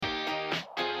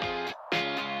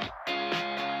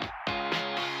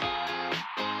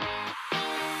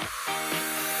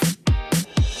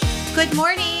Good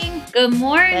morning. Good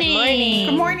morning. Good morning.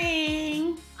 Good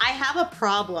morning. I have a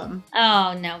problem.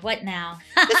 Oh no, what now?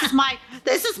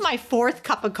 This is my fourth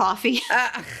cup of coffee.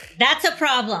 That's a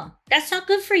problem. That's not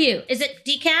good for you. Is it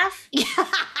decaf?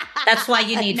 That's why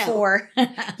you need No. 4.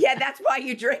 Yeah, that's why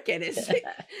you drink it, is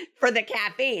for the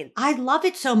caffeine. I love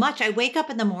it so much. I wake up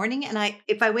in the morning and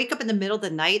if I wake up in the middle of the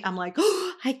night, I'm like,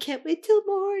 oh, I can't wait till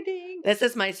morning. This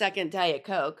is my second Diet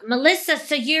Coke. Melissa,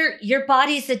 so your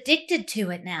body's addicted to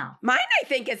it now. Mine, I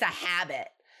think, is a habit.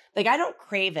 Like, I don't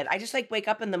crave it. I just wake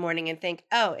up in the morning and think,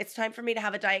 oh, it's time for me to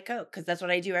have a Diet Coke because that's what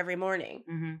I do every morning.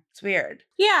 Mm-hmm. It's weird.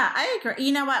 Yeah, I agree.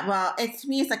 You know what? Well, to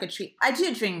me, it's like a treat. I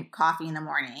do drink coffee in the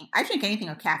morning. I drink anything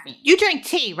with caffeine. You drink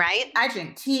tea, right? I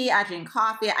drink tea. I drink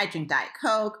coffee. I drink Diet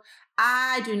Coke.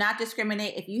 I do not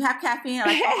discriminate. If you have caffeine, I'm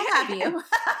like, oh, I'll have you.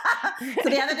 So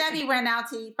the other day we went out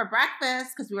to eat for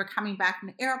breakfast because we were coming back from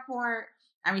the airport.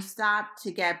 And we stopped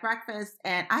to get breakfast,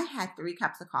 and I had 3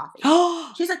 cups of coffee.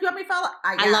 Oh, She's like, you want me to follow?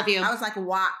 I love you. I was like,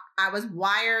 what? I was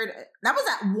wired. That was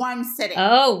at one sitting.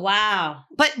 Oh, wow.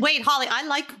 but wait, Holly, I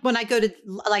like when I go to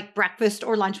like breakfast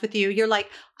or lunch with you, you're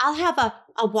like, I'll have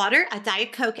a water, a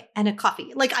Diet Coke, and a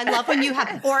coffee. Like, I love when you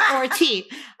have, or a tea.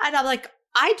 And I'm like,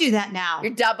 I do that now.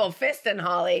 You're double fisting,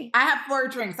 Holly. I have 4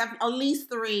 drinks. I have at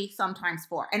least 3, sometimes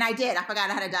 4. And I did. I forgot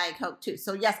I had a Diet Coke too.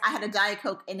 So yes, I had a Diet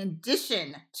Coke in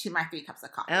addition to my 3 cups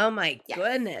of coffee. Oh, my Yes.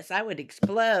 goodness. I would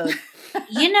explode.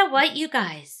 You know what, you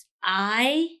guys?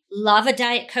 I love a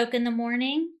Diet Coke in the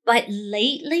morning, but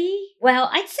lately, well,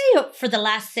 I'd say for the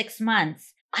last 6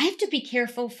 months, I have to be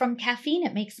careful from caffeine.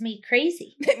 It makes me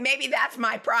crazy. Maybe that's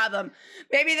my problem.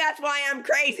 Maybe that's why I'm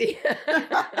crazy.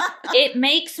 It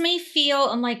makes me feel,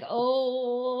 I'm like,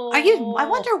 oh. I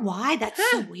wonder why. That's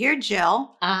so weird,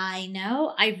 Jill. I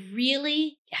know. I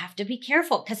really have to be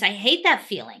careful because I hate that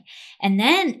feeling. And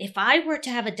then if I were to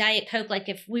have a Diet Coke, like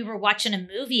if we were watching a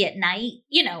movie at night,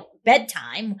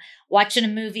 bedtime, watching a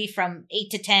movie from 8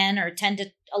 to 10 or 10 to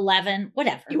 11,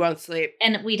 whatever. You won't sleep.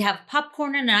 And we'd have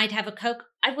popcorn and I'd have a Coke.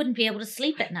 I wouldn't be able to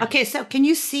sleep at night. Okay, so can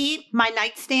you see my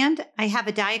nightstand? I have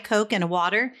a Diet Coke and a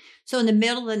water. So in the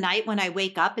middle of the night, when I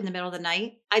wake up in the middle of the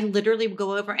night, I literally will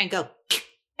go over and go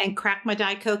and crack my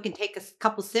Diet Coke and take a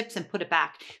couple sips and put it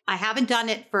back. I haven't done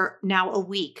it for now a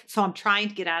week. So I'm trying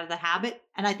to get out of the habit.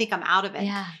 And I think I'm out of it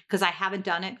Yeah. because I haven't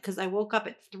done it because I woke up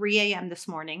at 3 a.m. this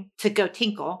morning to go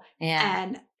tinkle. Yeah.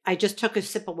 And I just took a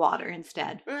sip of water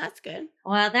instead. Well, that's good.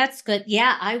 Well, that's good.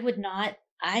 Yeah, I would not.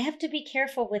 I have to be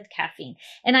careful with caffeine.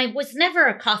 And I was never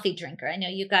a coffee drinker. I know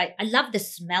you guys, I love the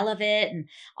smell of it and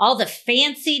all the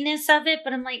fanciness of it,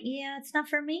 but I'm like, yeah, it's not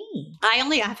for me. I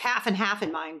only have half and half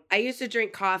in mine. I used to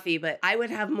drink coffee, but I would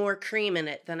have more cream in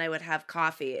it than I would have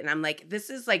coffee. And I'm like,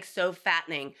 this is like so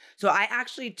fattening. So I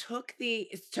actually took to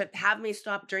have me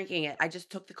stop drinking it, I just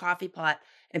took the coffee pot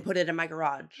and put it in my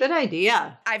garage. Good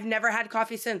idea. I've never had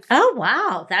coffee since. Oh,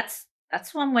 wow. That's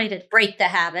one way to break the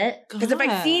habit. Because if I'd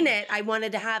Good. seen it, I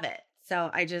wanted to have it. So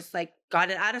I just got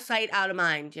it out of sight, out of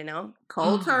mind,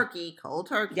 Cold turkey.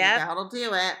 Yep. That'll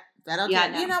do it.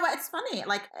 Yeah, You know what? It's funny.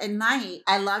 Like at night,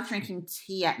 I love drinking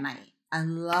tea at night. I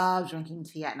love drinking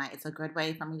tea at night. It's a good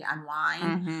way for me to unwind.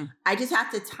 Mm-hmm. I just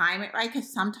have to time it right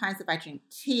because sometimes if I drink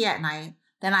tea at night,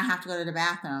 then I have to go to the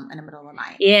bathroom in the middle of the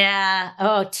night. Yeah.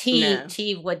 Oh, tea. No.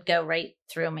 Tea would go right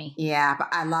through me. Yeah, but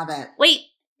I love it. Wait,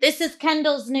 this is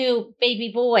Kendall's new baby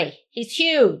boy. He's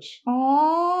huge.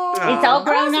 Oh, He's all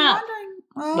grown I was up. wondering.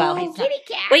 Oh, Well, he's not. kitty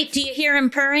cat. Wait, do you hear him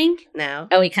purring? No.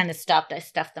 Oh, he kind of stopped. I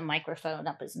stuffed the microphone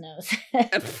up his nose.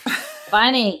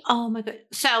 Funny. Oh my God.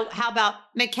 So how about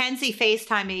Mackenzie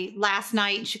FaceTimed me last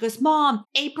night and she goes, Mom,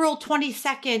 April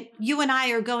 22nd, you and I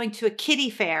are going to a kitty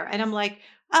fair. And I'm like,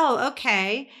 oh,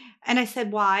 okay. And I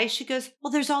said, why? She goes,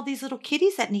 well, there's all these little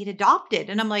kitties that need adopted.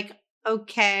 And I'm like,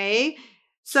 okay.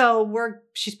 So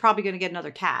she's probably going to get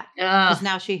another cat because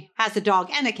now she has a dog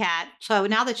and a cat. So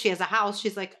now that she has a house,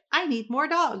 she's like, I need more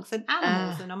dogs and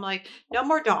animals. And I'm like, no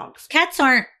more dogs. Cats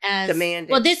aren't as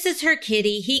demanding. Well, this is her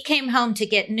kitty. He came home to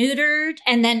get neutered,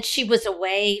 and then she was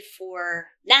away for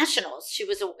nationals. She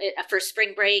was for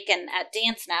spring break and at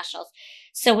dance nationals.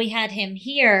 So we had him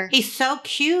here. He's so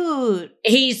cute.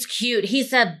 He's cute.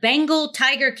 He's a Bengal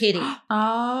tiger kitty.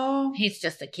 Oh, He's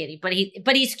just a kitty, but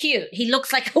he's cute. He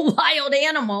looks like a wild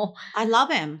animal. I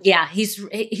love him. Yeah, he's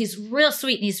real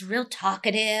sweet and he's real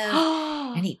talkative.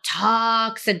 And he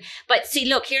talks but see,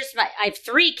 look, I have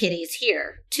 3 kitties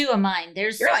here. 2 of mine.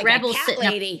 There's You're like Rebel a cat sitting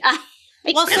lady. up.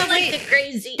 Well, so like wait, the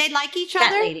crazy They like each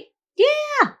cat other? lady.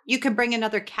 You can bring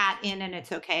another cat in and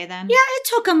it's okay then? Yeah, it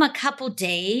took him a couple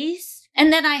days.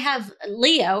 And then I have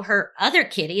Leo, her other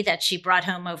kitty that she brought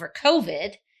home over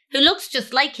COVID, who looks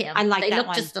just like him. I like they that look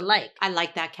one. just alike. I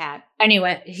like that cat.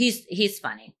 Anyway, he's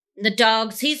funny. The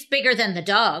dogs, he's bigger than the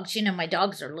dogs. You know, my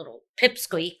dogs are little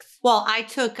pipsqueaks. Well, I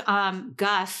took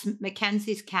Gus,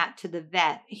 Mackenzie's cat, to the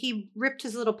vet. He ripped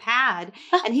his little pad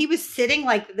and he was sitting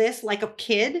like this, like a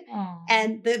kid. Aw.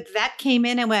 And the vet came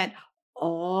in and went,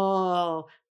 "Oh,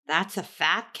 that's a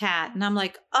fat cat." And I'm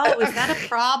like, "Oh, is that a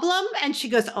problem?" And she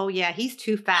goes, "Oh yeah, he's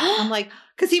too fat." I'm like,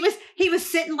 because he was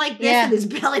sitting like this Yeah. and his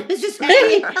belly was just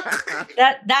hanging.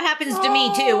 That happens to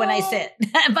me too when I sit.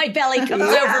 My belly comes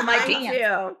over my mine pants.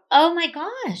 too. Oh my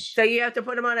gosh. So you have to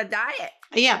put him on a diet.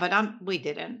 Yeah, but we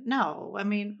didn't. No, I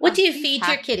mean, What do you he's feed your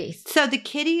happy. kitties? So the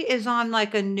kitty is on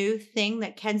like a new thing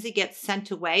that Kenzie gets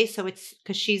sent away. So it's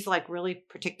because she's like really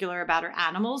particular about her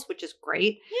animals, which is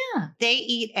great. Yeah. They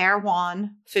eat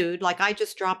Erewhon food. Like I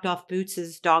just dropped off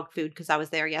Boots's dog food because I was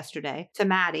there yesterday to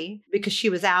Maddie because she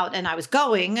was out and I was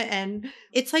going. And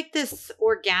it's like this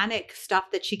organic stuff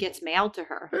that she gets mailed to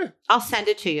her. I'll send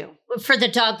it to you. For the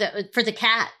dog, for the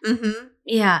cat. Mm-hmm.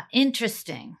 Yeah.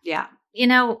 Interesting. Yeah. You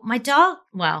know, my dog,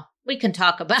 well, we can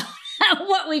talk about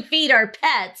what we feed our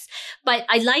pets, but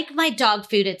I like my dog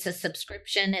food. It's a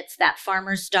subscription. It's that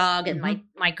farmer's dog, and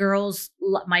my girls,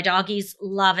 my doggies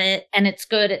love it, and it's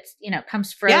good. It's, you know,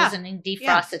 comes frozen and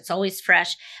defrosted. It's always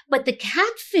fresh. But the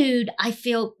cat food, I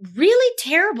feel really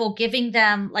terrible giving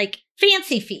them like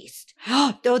Fancy Feast.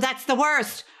 Oh, that's the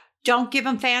worst. Don't give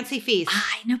them Fancy Feast.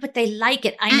 I know, but they like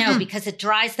it. I know, because it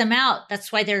dries them out.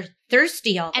 That's why they're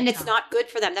thirsty all the time. And it's not good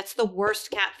for them. That's the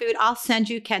worst cat food. I'll send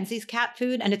you Kenzie's cat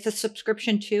food, and it's a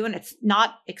subscription too, and it's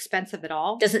not expensive at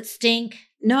all. Does it stink?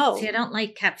 No. See, I don't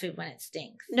like cat food when it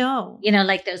stinks. No. You know,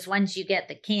 like those ones you get,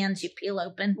 the cans you peel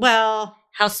open. Well,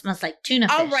 House smells like tuna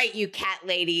fish. All right, you cat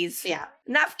ladies. yeah.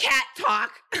 Enough cat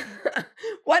talk.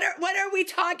 What are we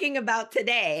talking about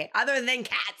today other than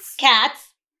cats? Cats.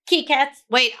 Kitty cats.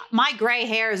 Wait, my gray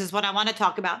hairs is what I want to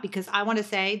talk about because I want to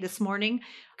say this morning,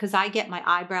 because I get my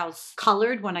eyebrows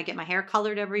colored when I get my hair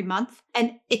colored every month.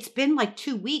 And it's been like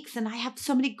 2 weeks and I have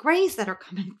so many grays that are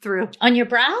coming through. On your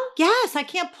brow? Yes, I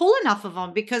can't pull enough of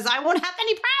them because I won't have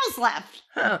any brows left.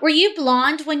 Huh. Were you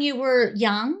blonde when you were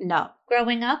young, No,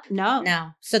 growing up? no.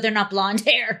 No. So they're not blonde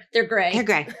hair. They're gray. They're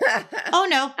gray. Oh,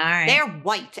 no. All right. They're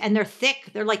white and they're thick.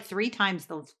 They're like 3 times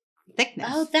the thickness.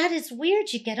 Oh, that is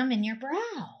weird. You get them in your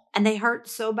brow. And they hurt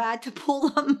so bad to pull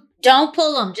them. Don't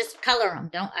pull them. Just color them.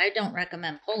 I don't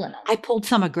recommend pulling them. I pulled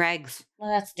some of Greg's. Well,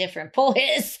 that's different. Pull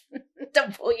his.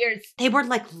 Don't pull yours. They were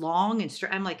like long and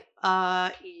straight. I'm like,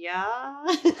 yeah.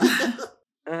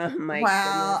 Oh my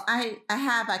Well, I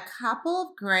have a couple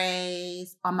of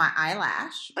grays on my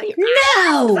eyelash. goodness.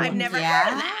 No. I've never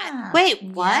heard of that. Wait,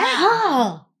 what? Yeah.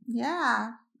 Oh.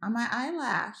 Yeah, on my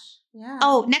eyelash. Yeah.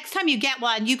 Oh, next time you get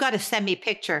one, you got to send me a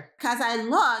picture. Because I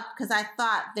looked, because I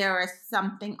thought there was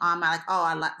something on my,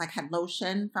 I had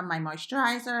lotion from my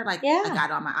moisturizer. Yeah. I got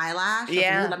it on my eyelash. I was like,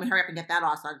 Yeah. "Ooh, let me hurry up and get that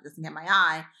off so I can get my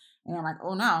eye." And I'm like,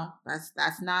 oh no, that's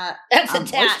not. That's a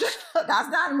attached. That's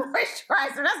not a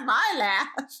moisturizer. That's my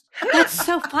lash. That's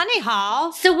so funny,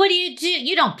 Hall. So what do?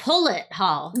 You don't pull it,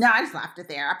 Hall. No, I just left it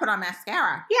there. I put on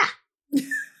mascara. Yeah.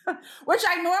 Which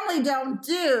I normally don't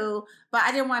do, but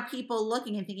I didn't want people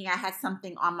looking and thinking I had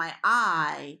something on my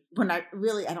eye when I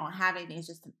don't have anything. It's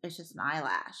just an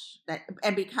eyelash.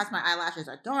 And because my eyelashes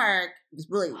are dark, it's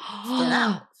really stood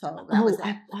out. So that was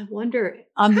it. I wonder.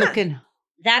 I'm looking.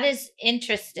 That is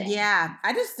interesting. Yeah,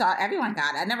 I just thought everyone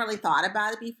got it. I never really thought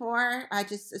about it before. I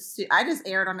just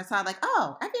aired on the side like,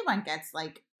 oh, everyone gets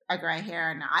like a gray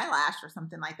hair and an eyelash or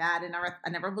something like that. And I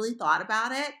never really thought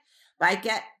about it. But I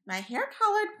get my hair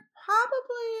colored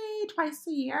probably twice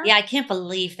a year. Yeah, I can't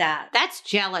believe that. That's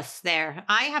jealous there.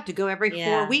 I have to go every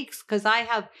Yeah. 4 weeks because I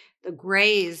have the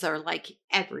grays are like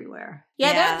everywhere.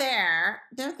 Yeah, Yeah. they're there.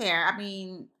 They're there. I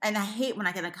mean, and I hate when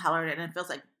I get it colored and it feels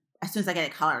like as soon as I get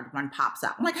it colored, one pops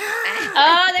up. I'm like,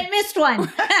 Oh, they missed one.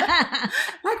 like,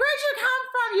 where'd you come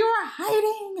from? You were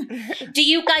hiding. Do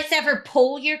you guys ever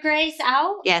pull your grays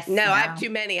out? Yes. No, I have No. too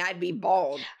many. I'd be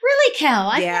bald. Really, Kel?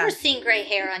 I've Yeah. never seen gray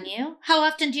hair on you. How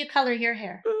often do you color your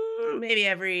hair? Maybe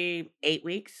every 8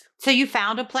 weeks. So you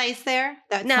found a place there?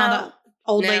 That's No. not an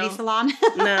old lady No. salon?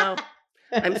 No,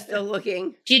 I'm still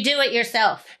looking. Do you do it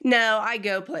yourself? No, I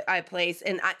go I place,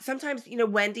 and sometimes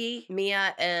Wendy,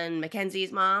 Mia, and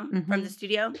Mackenzie's mom from the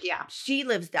studio. Yeah. She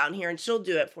lives down here, and she'll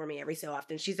do it for me every so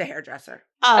often. She's a hairdresser,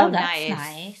 Oh, that's nice.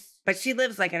 nice. but she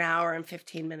lives like an hour and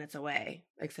 15 minutes away.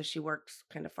 Like, so she works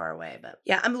kind of far away. But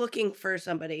yeah, I'm looking for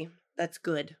somebody that's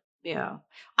good. Yeah.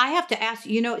 I have to ask,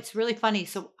 it's really funny.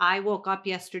 So I woke up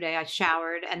yesterday, I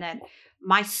showered, and then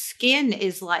my skin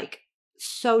is like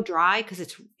so dry because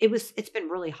it's been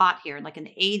really hot here, like in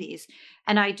the 80s.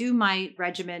 And I do my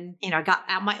regimen, I got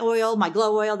out my oil, my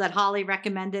glow oil that Holly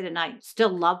recommended, and I still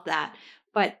love that.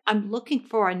 but I'm looking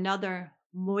for another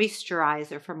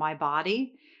moisturizer for my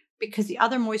body because the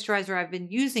other moisturizer I've been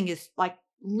using is like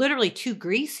literally too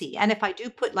greasy. And if I do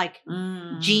put like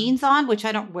jeans on, which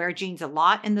I don't wear jeans a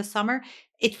lot in the summer,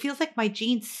 it feels like my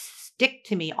jeans stick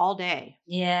to me all day.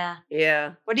 Yeah.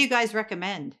 Yeah. What do you guys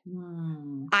recommend?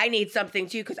 I need something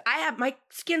too because my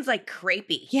skin's like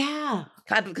crepey. Yeah.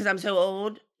 Because I'm so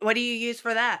old. What do you use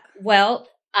for that? Well,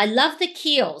 I love the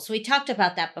Kiehl's. We talked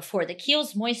about that before. The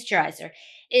Kiehl's moisturizer.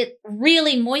 It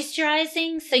really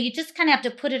moisturizing. So you just kind of have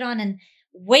to put it on and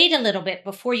wait a little bit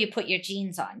before you put your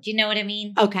jeans on. Do you know what I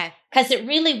mean? Okay. Because it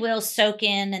really will soak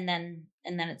in and then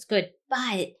it's good.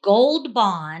 But Gold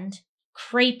Bond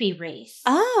Crepey Race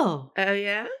Oh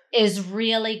yeah? is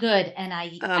really good. And I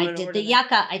did the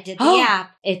Yucca. I did the Oh.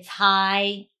 app. It's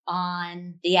high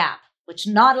on the app, which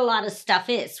not a lot of stuff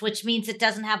is, which means it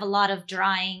doesn't have a lot of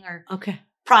drying or Okay.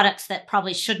 products that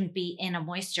probably shouldn't be in a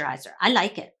moisturizer. I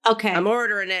like it. Okay. I'm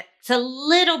ordering it. It's a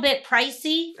little bit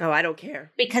pricey Oh, I don't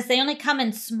care. because they only come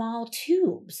in small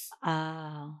tubes.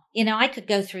 Oh. You know, I could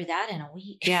go through that in a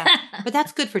week. Yeah. But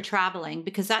that's good for traveling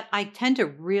because I tend to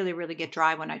really, really get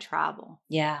dry when I travel.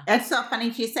 Yeah. It's so funny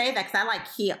you say that because I like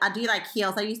Kiehl. I do like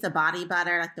Kiehl's. I use the body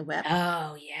butter, like the whip.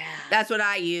 Oh, yeah. That's what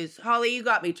I use. Holly, you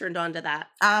got me turned on to that.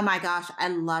 Oh my gosh, I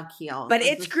love Kiehl's. But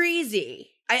it's greasy.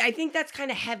 I think that's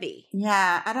kind of heavy.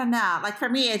 Yeah, I don't know. Like for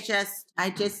me, it's just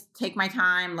I just take my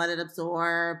time, let it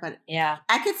absorb. But Yeah.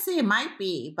 I could see it might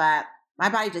be, but my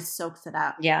body just soaks it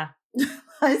up. Yeah.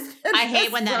 I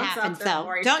hate when that happens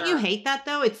though. Don't you hate that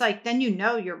though? It's like then you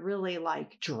know you're really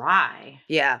like dry.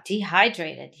 Yeah.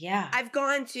 Dehydrated. Yeah. I've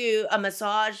gone to a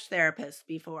massage therapist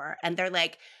before and they're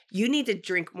like, you need to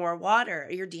drink more water.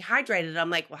 You're dehydrated. I'm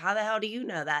like, well, how the hell do you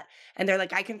know that? And they're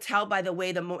like, I can tell by the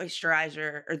way the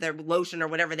moisturizer or the lotion or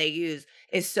whatever they use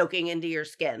is soaking into your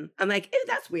skin. I'm like, ew,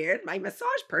 that's weird. My massage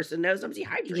person knows I'm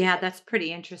dehydrated. Yeah, that's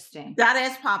pretty interesting. That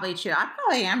is probably true. I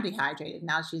probably am dehydrated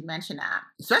now that she's mentioned that.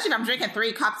 Especially if I'm drinking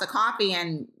 3 cups of coffee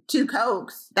and 2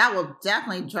 Cokes. That will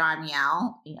definitely dry me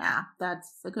out. Yeah,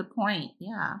 that's a good point.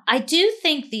 Yeah. I do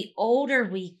think the older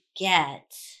we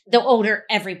get, the older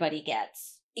everybody gets,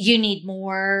 you need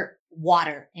more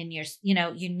water in your,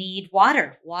 you need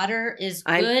water. Water is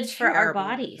good for our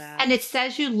bodies. And it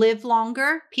says you live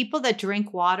longer. People that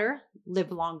drink water live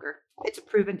longer. It's a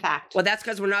proven fact. Well, that's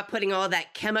because we're not putting all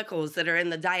that chemicals that are in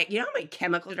the diet. You know how many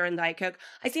chemicals are in Diet Coke?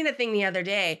 I seen a thing the other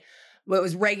day. Well, it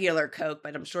was regular Coke,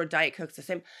 but I'm sure Diet Coke's the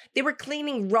same. They were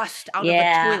cleaning rust out of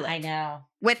a toilet. I know.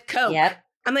 With Coke. Yep.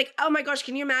 I'm like, oh my gosh,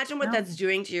 can you imagine what that's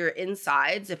doing to your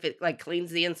insides if it like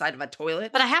cleans the inside of a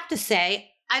toilet? But I have to say,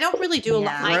 I don't really do a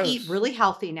lot. I Gross. eat really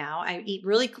healthy now. I eat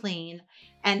really clean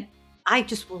and I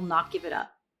just will not give it up.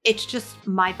 It's just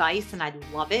my vice and I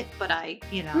love it, but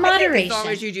Moderation. I think as long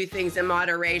as you do things in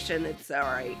moderation, it's all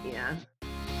right. Yeah.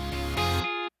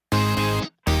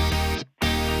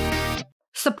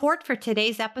 Support for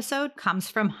today's episode comes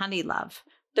from Honey Love.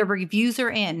 The reviews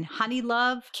are in. Honey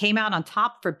Love came out on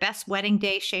top for Best Wedding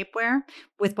Day Shapewear.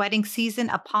 With wedding season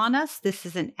upon us, this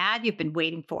is an ad you've been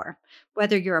waiting for.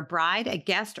 Whether you're a bride, a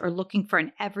guest, or looking for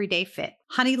an everyday fit,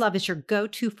 Honey Love is your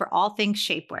go-to for all things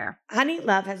shapewear. Honey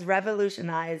Love has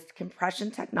revolutionized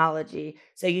compression technology,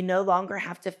 so you no longer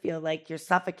have to feel like you're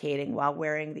suffocating while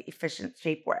wearing the efficient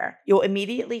shapewear. You'll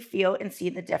immediately feel and see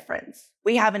the difference.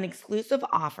 We have an exclusive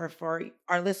offer for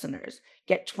our listeners.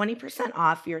 Get 20%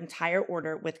 off your entire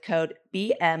order with code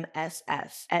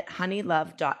BMSS at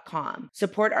honeylove.com.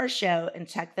 Support our show and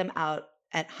check them out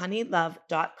at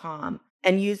honeylove.com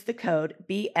and use the code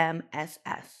BMSS.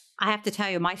 I have to tell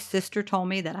you, my sister told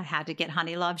me that I had to get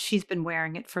Honey Love. She's been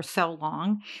wearing it for so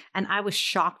long. And I was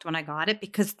shocked when I got it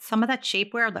because some of that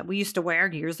shapewear that we used to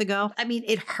wear years ago, I mean,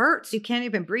 it hurts. You can't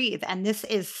even breathe. And this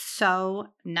is so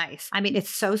nice. I mean,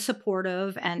 it's so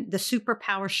supportive. And the Super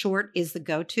Power Short is the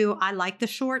go-to. I like the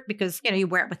short because, you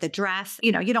wear it with a dress.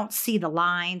 You don't see the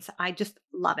lines. I just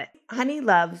love it. Honey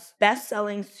Love's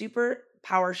best-selling Super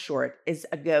Power Short is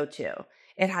a go-to.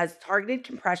 It has targeted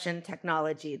compression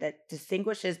technology that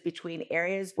distinguishes between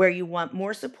areas where you want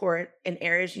more support and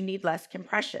areas you need less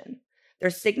compression.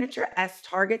 Their signature S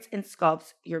targets and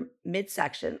sculpts your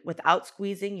midsection without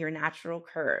squeezing your natural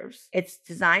curves. It's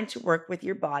designed to work with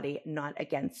your body, not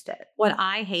against it. What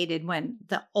I hated when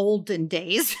the olden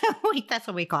days, that's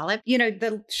what we call it,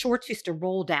 the shorts used to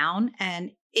roll down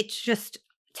and it's just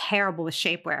terrible with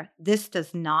shapewear. This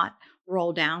does not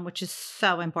roll down, which is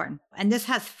so important. And this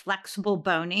has flexible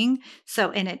boning.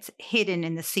 And it's hidden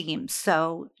in the seams.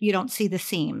 So you don't see the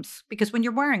seams because when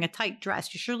you're wearing a tight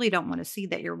dress, you surely don't want to see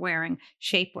that you're wearing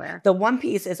shapewear. The one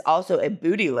piece is also a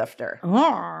booty lifter.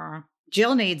 Oh,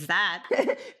 Jill needs that.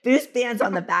 Boost bands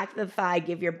on the back of the thigh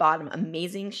give your bottom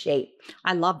amazing shape.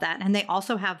 I love that. And they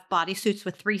also have bodysuits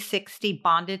with 360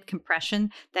 bonded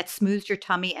compression that smooths your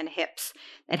tummy and hips.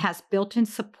 It has built-in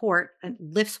support and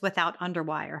lifts without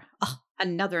underwire. Oh,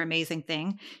 another amazing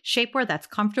thing. Shapewear that's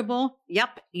comfortable.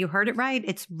 Yep, you heard it right.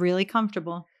 It's really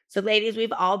comfortable. So ladies,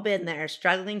 we've all been there,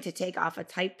 struggling to take off a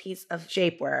tight piece of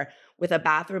shapewear with a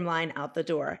bathroom line out the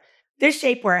door. This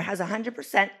shapewear has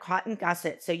 100% cotton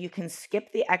gusset, so you can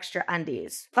skip the extra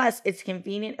undies. Plus, its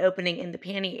convenient opening in the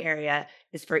panty area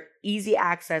is for easy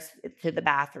access to the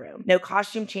bathroom. No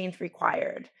costume change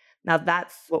required. Now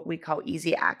that's what we call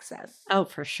easy access. Oh,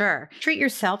 for sure. Treat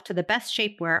yourself to the best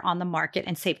shapewear on the market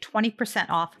and save 20%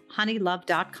 off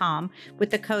honeylove.com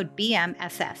with the code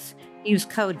BMSS. Use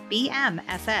code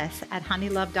BMSS at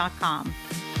honeylove.com.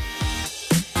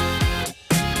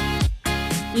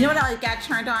 You know what I got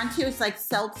turned on to? It's like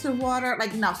seltzer water,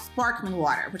 sparkling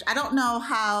water, which I don't know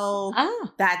how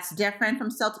that's different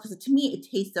from seltzer, because to me, it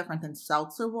tastes different than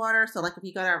seltzer water. So like if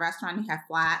you go to a restaurant, you have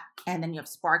flat and then you have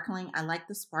sparkling. I like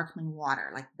the sparkling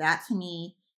water. Like that to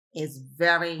me is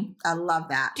I love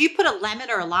that. Do you put a lemon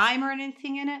or a lime or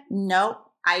anything in it? Nope.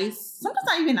 Ice. Sometimes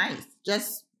not even ice.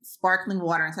 Just sparkling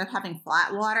water. Instead of having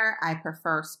flat water, I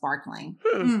prefer sparkling.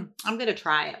 I'm going to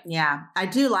try it. Yeah, I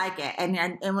do like it.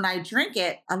 And when I drink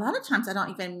it, a lot of times I don't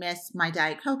even miss my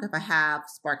Diet Coke if I have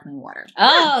sparkling water.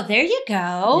 Oh, there you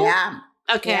go. Yeah.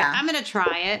 Okay, Yeah. I'm going to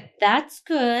try it. That's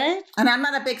good. And I'm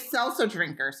not a big seltzer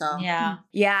drinker, so. Yeah.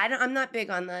 Yeah, I'm not big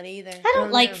on that either. I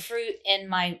don't like know. fruit in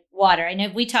my water. I know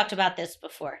we talked about this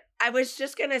before. I was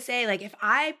just going to say, like, if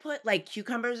I put, like,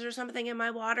 cucumbers or something in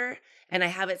my water and I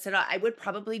have it set up, I would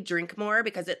probably drink more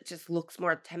because it just looks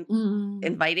more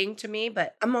inviting to me.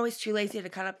 But I'm always too lazy to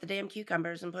cut up the damn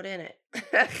cucumbers and put in it.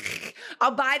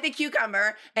 I'll buy the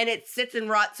cucumber and it sits and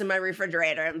rots in my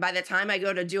refrigerator. And by the time I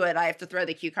go to do it, I have to throw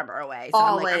the cucumber away. So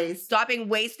I'm stopping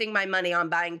wasting my money on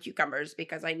buying cucumbers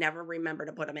because I never remember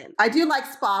to put them in. I do like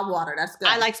spa water. That's good.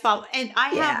 I like spa. And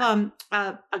I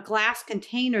have a glass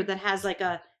container that has like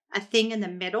a thing in the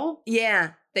middle.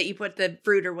 Yeah, that you put the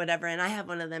fruit or whatever, and I have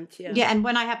one of them too. Yeah, and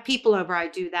when I have people over, I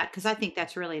do that because I think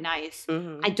that's really nice.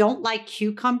 Mm-hmm. I don't like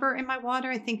cucumber in my water.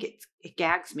 I think it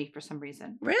gags me for some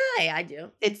reason. Really? I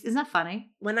do. Isn't that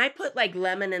funny? When I put like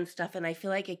lemon and stuff in, I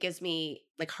feel like it gives me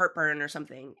like heartburn or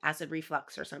something, acid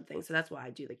reflux or something. So that's why I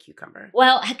do the cucumber.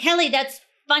 Well, Kelly, that's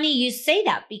funny you say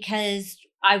that because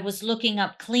I was looking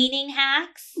up cleaning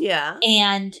hacks. Yeah.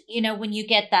 And, when you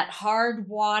get that hard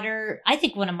water, I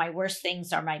think one of my worst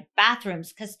things are my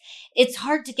bathrooms because it's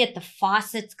hard to get the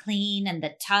faucets clean and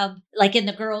the tub. Like in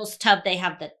the girls' tub, they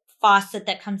have the faucet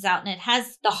that comes out and it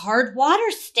has the hard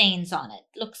water stains on it.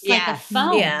 Looks like a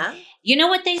foam. Yeah. You know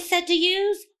what they said to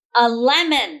use? A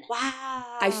lemon.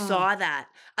 Wow. I saw that.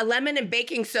 A lemon and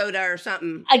baking soda or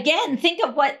something. Again, think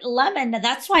of what lemon.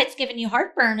 That's why it's giving you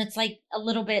heartburn. It's like a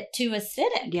little bit too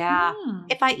acidic. Yeah.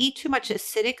 If I eat too much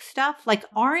acidic stuff, like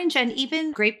orange and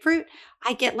even grapefruit,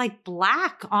 I get like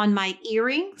black on my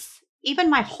earrings, even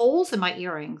my holes in my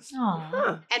earrings.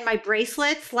 Huh. And my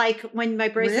bracelets, like when my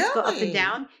bracelets go up and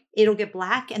down, it'll get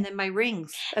black, and then my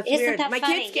rings. That's Isn't weird. that My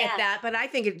funny? kids get that, but I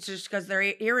think it's just because their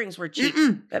earrings were cheap.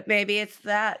 But maybe it's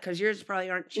that because yours probably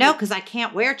aren't cheap. No, because I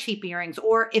can't wear cheap earrings.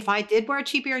 Or if I did wear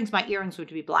cheap earrings, my earrings would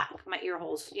be black. My ear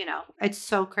holes, it's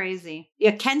so crazy.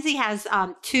 Yeah, Kenzie has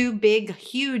 2 big,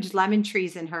 huge lemon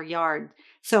trees in her yard.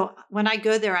 So when I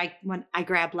go there, I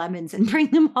grab lemons and bring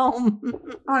them home.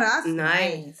 Oh, that's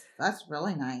nice. That's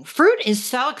really nice. Fruit is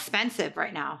so expensive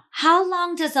right now. How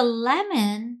long does a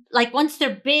lemon, like once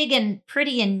they're big and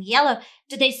pretty and yellow,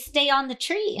 do they stay on the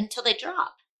tree until they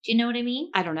drop? Do you know what I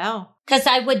mean? I don't know. Because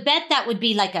I would bet that would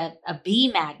be like a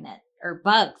bee magnet or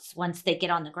bugs once they get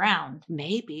on the ground.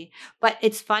 Maybe. But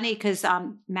it's funny because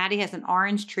Maddie has an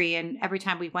orange tree. And every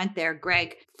time we went there,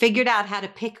 Greg figured out how to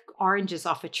pick oranges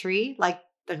off a tree, like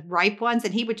the ripe ones.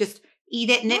 And he would just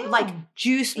eat it. And it like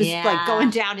juice was like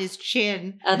going down his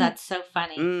chin. Oh, that's so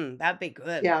funny. That'd be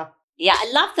good. Yeah. Yeah,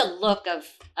 I love the look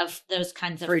of those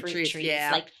kinds of fruit trees. Yeah.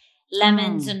 Like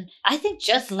lemons and I think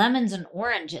just lemons and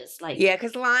oranges. Like Yeah,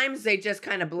 because limes, they just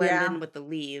kind of blend in with the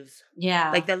leaves.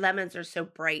 Yeah. Like the lemons are so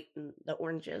bright and the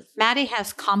oranges. Maddie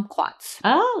has kumquats.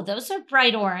 Oh, those are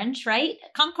bright orange, right?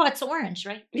 Kumquat's orange,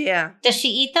 right? Yeah. Does she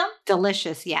eat them?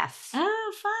 Delicious, yes. Oh,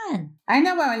 fun. I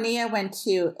know when Nia went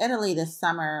to Italy this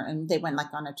summer and they went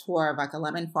like on a tour of like a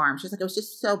lemon farm. She's like, it was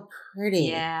just so pretty.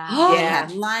 Yeah. They Yeah.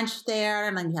 had lunch there,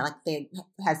 and then they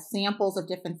had samples of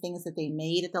different things that they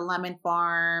made at the lemon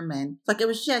farm, and like it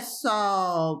was just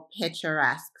so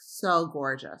picturesque, so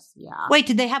gorgeous. Yeah. Wait,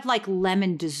 did they have like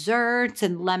lemon desserts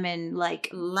and lemon like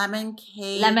Lemon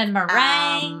cake, Lemon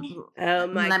meringue. Oh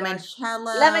my gosh.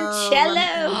 limoncello,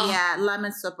 Limoncello. yeah,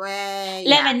 lemon sorbet,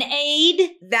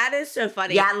 Lemonade. That is so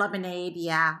funny. yeah, lemonade,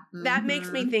 yeah. That makes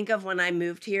me Mhm. think of when I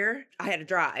moved here. I had to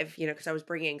drive, because I was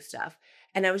bringing stuff.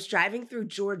 And I was driving through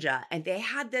Georgia and they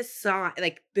had this sign,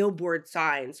 like billboard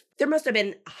signs. There must have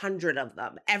been 100 of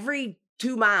them. Every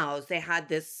 2 miles, they had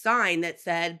this sign that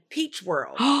said Peach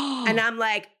World. And I'm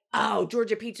like, oh,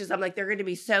 Georgia peaches. I'm like, they're going to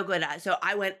be so good. So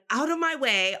I went out of my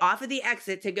way off of the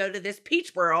exit to go to this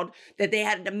Peach World that they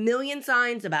had a million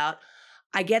signs about.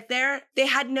 I get there, they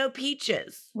had no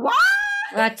peaches. What?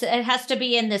 But it has to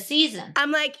be in the season.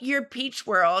 I'm like, you're Peach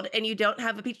World and you don't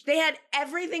have a peach. They had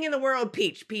everything in the world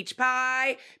peach. Peach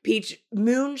pie, peach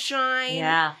moonshine,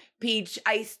 Yeah. peach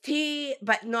iced tea,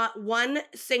 but not one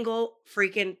single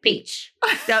freaking Peach.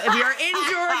 So if you're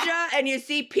in Georgia and you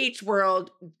see Peach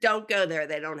World, don't go there.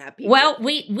 They don't have peaches. Well,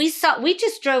 we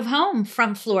just drove home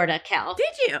from Florida, Cal. Did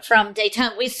you? From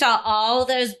Daytona. We saw all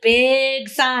those big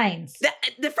signs.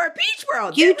 The for Peach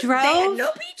World. You They had drove?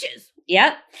 no peaches.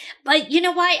 Yep. But you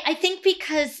know why? I think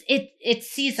because it's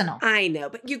seasonal. I know,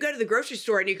 but you go to the grocery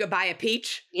store and you go buy a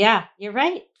peach. Yeah, you're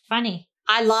right. Funny.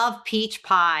 I love peach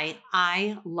pie.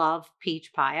 I love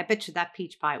peach pie. I bet you that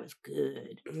peach pie was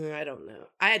good. I don't know.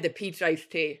 I had the peach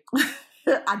iced tea.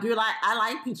 I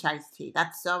like peach iced tea.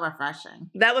 That's so refreshing.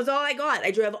 That was all I got.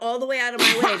 I drove all the way out of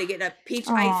my way to get a peach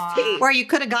Aw. iced tea. Or you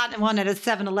could have gotten one at a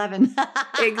 7-Eleven.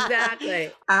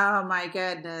 Exactly. Oh my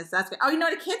goodness. That's good. Oh,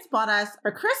 the kids bought us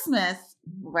for Christmas,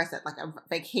 what was it, like a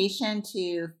vacation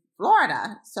to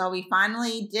Florida. So we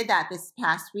finally did that this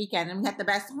past weekend and we had the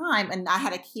best time. And I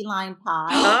had a key lime pie.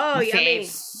 Oh, My yummy. fave.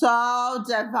 So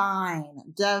divine.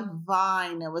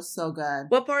 It was so good.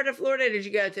 What part of Florida did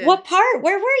you go to? What part?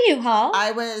 Where were you, Hall?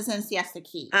 I was in Siesta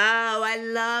Key. Oh, I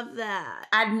love that.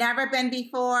 I'd never been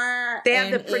before. They have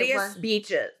and the it prettiest was-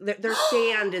 beaches. Their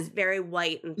sand is very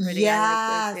white and pretty. Yes,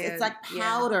 I like their it's sand. like Yeah.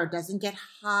 powder. Doesn't get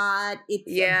hot. It's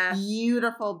Yeah. a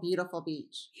beautiful, beautiful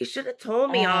beach. You should have told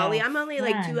me, Oh, Ollie. I'm only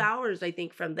like fun. 2 hours, I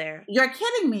think, from there. You're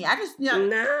kidding me. I just,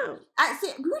 No. I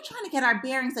see. We were trying to get our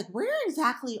bearings. Like, where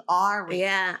exactly are we?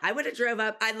 Yeah, I would have drove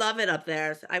up. I love it up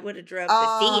there. So I would have drove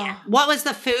Oh, to see it. What was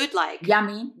the food like?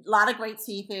 Yummy. A lot of great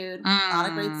seafood. A lot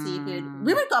of great seafood.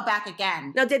 We would go back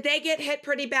again. Now, did they get hit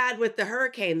pretty bad with the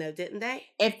hurricane, though, didn't they?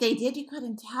 If they did, you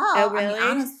couldn't tell. Oh, I really? mean,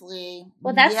 honestly.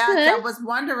 Well, that's yes, good. I was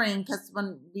wondering because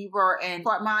when we were in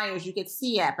Fort Myers, you could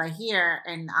see it, but here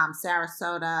in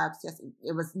Sarasota,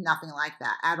 it was nothing like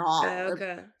that at all.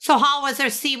 Okay. So, Hall, was there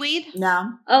seaweed?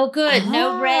 No, Oh, good.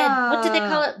 No red. What did they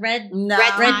call Ah. it? Red. no,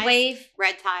 Red Red tide? wave.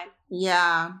 Red tide.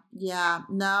 Yeah.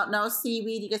 No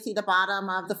seaweed. You can see the bottom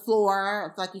of the floor.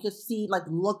 It's like you could see, like,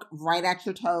 look right at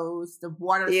your toes. The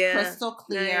water's Yeah, crystal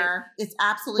clear. It's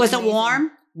absolutely Was it amazing.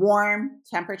 warm? Warm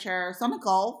temperature. It's on the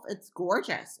Gulf. It's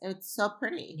gorgeous. It's so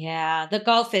pretty. Yeah, the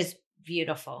Gulf is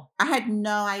beautiful. I had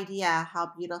no idea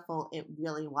how beautiful it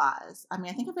really was. I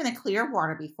mean, I think I've been to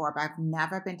Clearwater before, but I've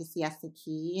never been to Siesta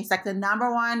Key. It's like the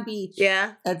 #1 beach.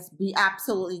 Yeah. It's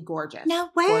absolutely gorgeous. No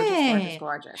Gorgeous, way.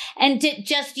 gorgeous. And did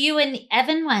just you and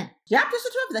Evan went? Yeah, just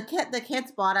the two of them. The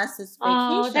kids bought us this vacation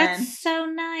Oh, that's so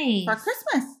nice. for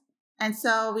Christmas. And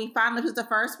so we finally, it was the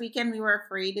first weekend we were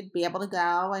free to be able to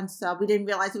go. And so we didn't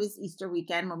realize it was Easter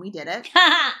weekend when we did it.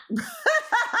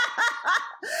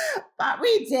 But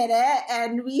we did it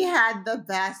and we had the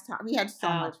best time. We had so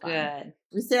Oh, much fun. good.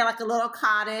 We stayed at like a little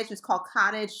cottage. It was called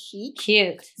Cottage Chic.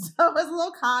 Cute. So it was a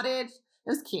little cottage. It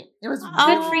was cute. It was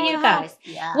Good for you really- guys.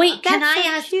 Yeah. Wait, can That's I so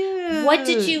ask, cute. what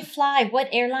did you fly? What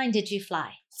airline did you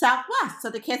fly? Southwest.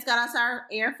 So the kids got us our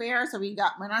airfare. So we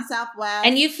went on Southwest.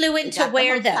 And you flew We into got the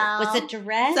where, though? hotel. Was it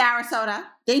direct? Sarasota.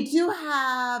 They do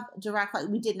have direct flight.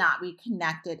 We did not. We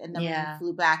connected, and then Yeah.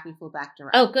 when we flew back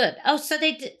direct. Oh, good. Oh, so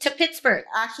they did to Pittsburgh.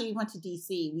 Actually, we went to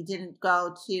DC. We didn't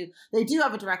go to. They do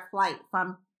have a direct flight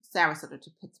from Sarasota to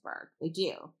Pittsburgh. They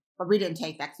do, but we didn't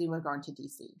take that because we were going to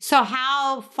DC. So,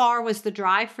 how far was the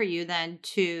drive for you then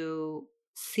to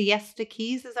Siesta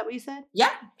Keys. Is that what you said?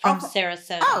 Yep. From Oh,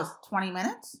 Sarasota. oh, it's 20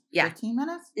 minutes? Yeah. 15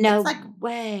 minutes? No It's like,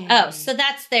 way. Oh, so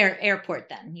that's their airport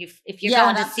then. If you're Yeah,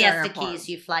 going to that's their Siesta airport. Keys,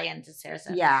 you fly into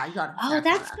Sarasota. yeah. You gotta Oh,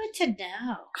 that's Sarasota. good to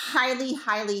know. Highly,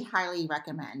 highly, highly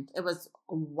recommend. It was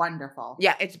wonderful.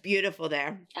 Yeah, it's beautiful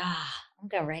there. Ah, I'm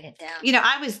gonna write it down. You know,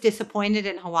 I was disappointed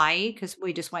in Hawaii because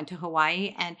we just went to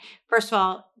Hawaii. And first of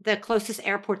all, the closest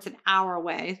airport's an hour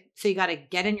away. So you got to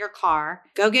get in your car,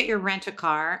 go get your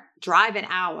rent-a-car, drive an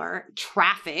hour,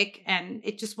 traffic. And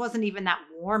it just wasn't even that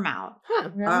warm out.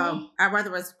 Really? Our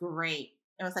weather was great.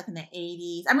 It was like in the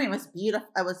 80s. I mean, it was beautiful.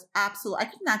 It was absolutely, I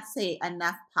could not say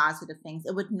enough positive things.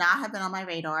 It would not have been on my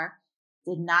radar.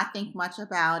 Did not think much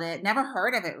about it. Never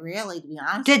heard of it, really, to be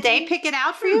honest. Did they pick it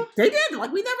out for you? They did.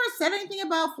 Like, we never said anything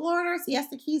about Florida,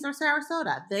 Siesta Keys, or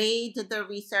Sarasota. They did their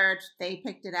research. They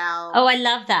picked it out. Oh, I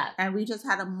love that. And we just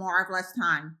had a marvelous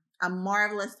time. A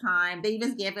marvelous time. They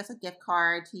even gave us a gift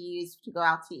card to use to go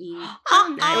out to eat.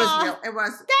 Oh, It was real. It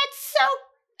was. That's so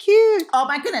cute. Oh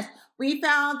my goodness. We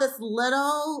found this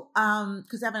little,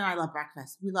 because Evan and I love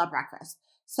breakfast. We love breakfast.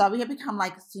 So we have become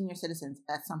like senior citizens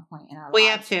at some point in our lives. We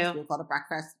have too. We go to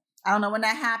breakfast. I don't know when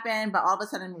that happened, but all of a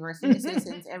sudden we were senior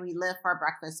citizens and we live for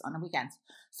breakfast on the weekends.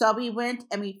 So we went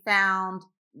and we found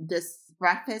this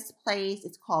breakfast place.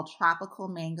 It's called Tropical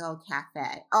Mango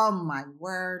Cafe. Oh my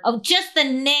word. Oh, just the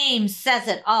name says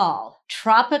it all.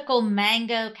 Tropical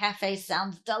Mango Cafe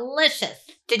sounds delicious.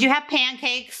 Did you have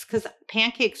pancakes? Because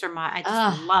pancakes are I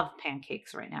just love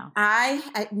pancakes right now. I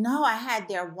had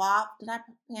their waffle. Did I have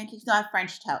pancakes? No, I had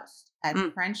French toast. I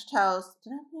had French toast.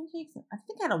 Did I have pancakes? I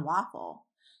think I had a waffle.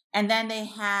 And then they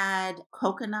had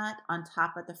coconut on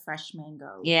top of the fresh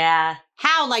mango. Yeah.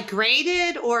 How, like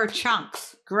grated or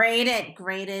chunks? Grated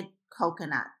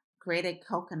coconut. Grated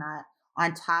coconut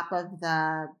on top of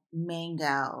the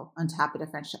mango, on top of the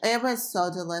French. It was so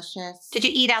delicious. Did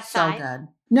you eat outside? So good.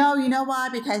 No, you know why?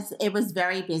 Because it was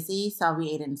very busy, so we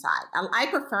ate inside. I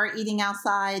prefer eating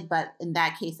outside, but in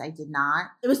that case, I did not.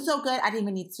 It was so good, I didn't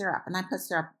even need syrup. And I put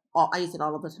syrup, I used it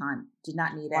all of the time. Did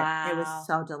not need it. Wow. It was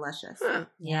so delicious. Huh.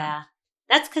 Yeah.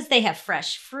 That's because they have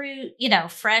fresh fruit,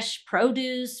 fresh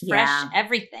produce, fresh Yeah.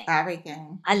 everything.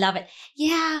 Everything. I love it.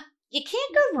 Yeah. You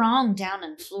can't go wrong down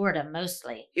in Florida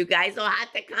mostly. You guys will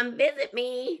have to come visit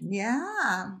me.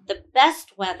 Yeah. The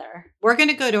best weather. We're going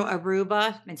to go to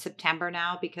Aruba in September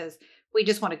now because we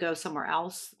just want to go somewhere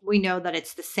else. We know that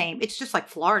it's the same. It's just like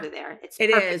Florida there. It's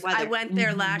It perfect is. weather. I went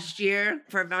there Mhm. last year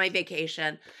for my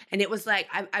vacation, and it was like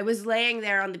I was laying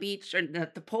there on the beach or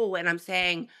at the pool, and I'm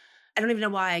saying, I don't even know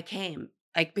why I came.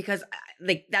 Like, because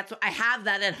that's what I have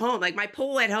that at home. Like, my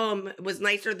pool at home was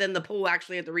nicer than the pool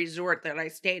actually at the resort that I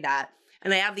stayed at.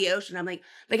 And I have the ocean. I'm like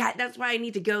that's why I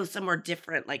need to go somewhere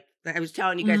different. Like I was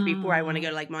telling you guys before, I want to go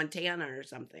to like Montana or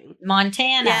something.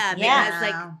 Montana. Yeah, Yeah. because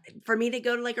like for me to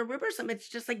go to like Aruba or something, it's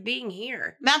just like being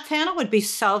here. Montana would be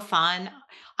so fun.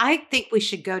 I think we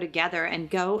should go together and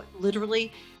go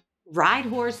literally ride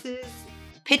horses,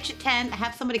 pitch a tent,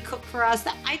 have somebody cook for us.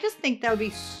 I just think that would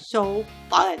be so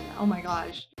fun. Oh my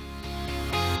gosh.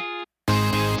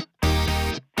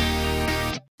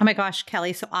 Oh my gosh,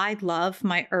 Kelly. So I love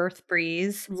my Earth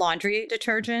Breeze laundry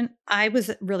detergent. I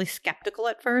was really skeptical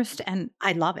at first and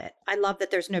I love it. I love that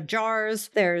there's no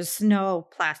jars, there's no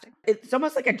plastic. It's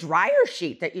almost like a dryer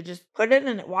sheet that you just put in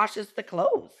and it washes the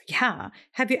clothes. Yeah.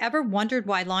 Have you ever wondered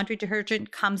why laundry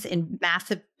detergent comes in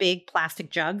massive, big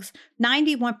plastic jugs?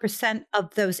 91%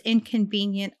 of those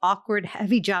inconvenient, awkward,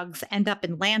 heavy jugs end up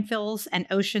in landfills and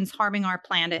oceans, harming our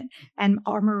planet and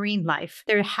our marine life.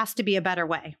 There has to be a better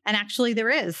way. And actually, there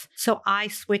is. So I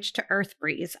switched to Earth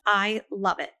Breeze. I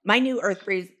love it. My new Earth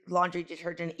Breeze laundry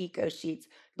detergent eco sheets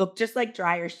look just like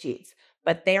dryer sheets,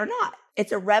 but they are not.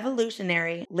 It's a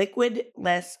revolutionary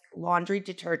liquidless laundry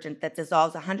detergent that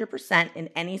dissolves 100% in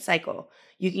any cycle.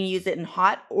 You can use it in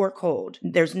hot or cold.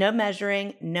 There's no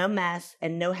measuring, no mess,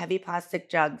 and no heavy plastic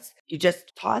jugs. You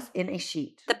just toss in a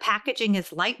sheet. The packaging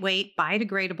is lightweight,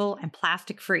 biodegradable, and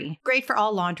plastic-free. Great for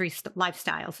all laundry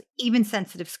lifestyles, even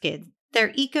sensitive skin.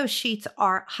 Their eco sheets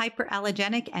are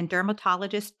hyperallergenic and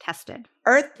dermatologist tested.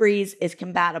 Earth Breeze is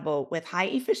compatible with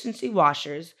high-efficiency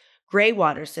washers, gray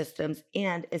water systems,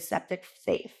 and is septic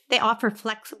safe. They offer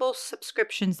flexible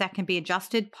subscriptions that can be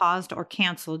adjusted, paused, or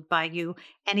canceled by you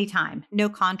anytime. No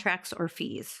contracts or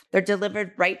fees. They're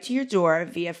delivered right to your door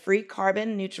via free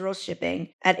carbon neutral shipping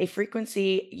at a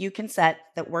frequency you can set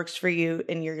that works for you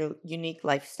in your unique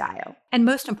lifestyle. And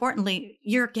most importantly,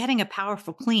 you're getting a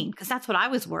powerful clean, because that's what I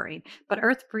was worried. But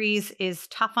Earth Breeze is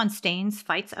tough on stains,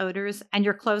 fights odors, and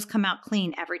your clothes come out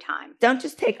clean every time. Don't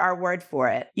just take our word for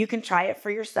it. You can try it for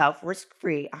yourself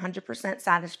risk-free, 100%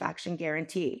 satisfaction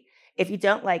guarantee. If you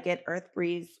don't like it, Earth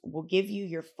Breeze will give you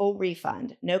your full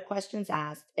refund, no questions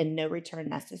asked, and no return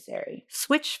necessary.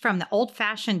 Switch from the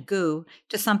old-fashioned goo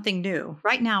to something new.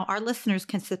 Right now, our listeners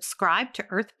can subscribe to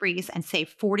Earth Breeze and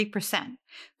save 40%.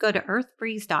 Go to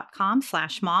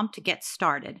earthbreeze.com/mom to get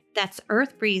started. That's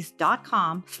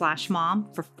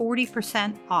earthbreeze.com/mom for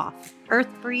 40% off.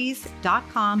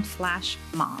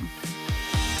 earthbreeze.com/mom.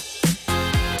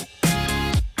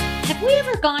 Have we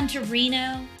ever gone to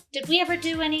Reno? Did we ever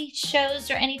do any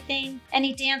shows or anything?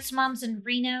 Any dance moms in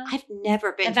Reno? I've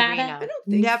never been Nevada? to Reno. I don't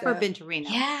think Never so. been to Reno.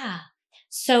 Yeah.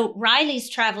 So Riley's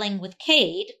traveling with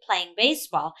Cade playing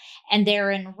baseball, and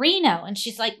they're in Reno. And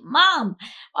she's like, Mom,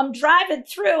 I'm driving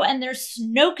through, and there's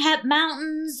snow-capped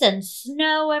mountains and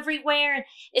snow everywhere.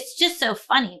 It's just so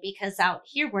funny because out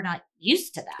here we're not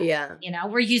used to that. Yeah. You know,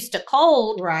 we're used to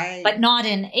cold, Right. but not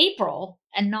in April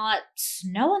and not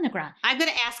snow on the ground. I'm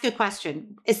going to ask a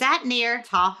question. Is that near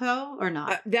Tahoe or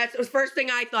not? That's the first thing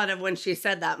I thought of when she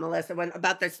said that, Melissa,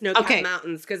 about the snow-capped Okay.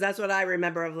 mountains, because that's what I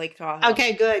remember of Lake Tahoe.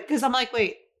 Okay, good. Because I'm like,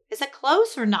 wait, is it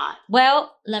close or not?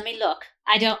 Well, let me look.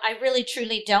 I really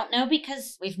truly don't know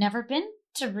because we've never been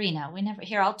to Reno.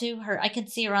 I'll do her. I can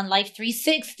see her on Life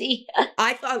 360.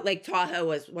 I thought Lake Tahoe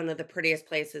was one of the prettiest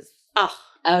places. Oh,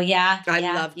 Oh yeah. I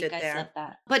yeah, loved you it guys there. love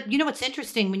that. but you know what's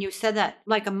interesting? When you said that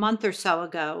like a month or so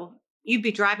ago, you'd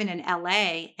be driving in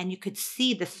LA and you could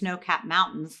see the snow-capped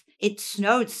mountains. It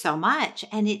snowed so much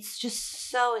and it's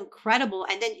just so incredible.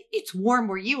 And then it's warm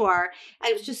where you are. And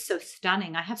it was just so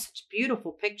stunning. I have such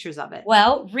beautiful pictures of it.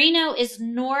 Well, Reno is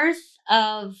north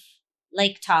of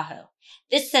Lake Tahoe.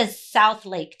 This says South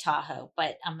Lake Tahoe,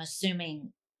 but I'm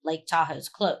assuming Lake Tahoe's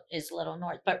is a little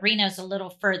north, but Reno's a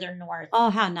little further north. Oh,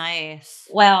 how nice.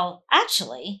 Well,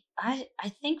 actually, I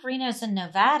think Reno's in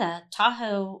Nevada.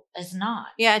 Tahoe is not.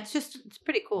 Yeah, it's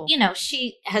pretty cool. You know,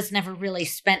 she has never really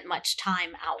spent much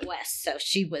time out west, so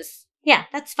she was, yeah,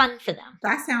 that's fun for them.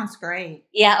 That sounds great.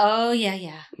 Yeah, oh, yeah,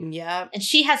 yeah. Yep. And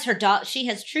she has her dog, she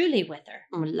has Truly with her.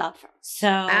 I love her. So,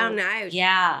 Oh, nice.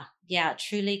 yeah,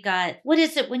 Truly got, what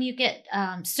is it when you get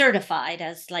certified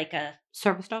as like a,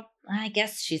 Service dog? I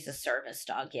guess she's a service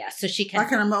dog, yeah. So she can,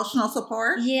 Like an emotional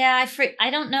support? yeah, I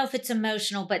don't know if it's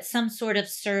emotional, but some sort of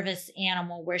service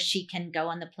animal where she can go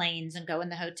on the planes and go in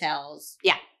the hotels.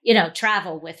 Yeah. You know,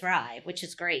 travel with Rye, which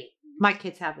is great. My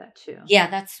kids have that too. Yeah,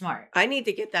 that's smart. I need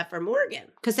to get that for Morgan.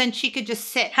 Because then she could just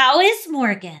sit. How is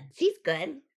Morgan? She's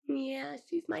good. Yeah,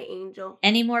 she's my angel.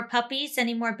 Any more puppies?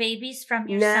 Any more babies from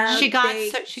your No, son? She got they-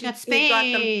 so- she got He got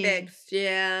them spayed. fixed.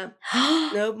 Yeah.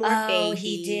 No more Oh, babies.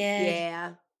 he did.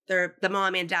 Yeah. The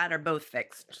mom and dad are both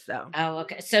fixed. So. Oh,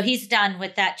 okay. So he's done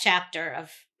with that chapter of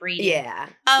breeding. Yeah.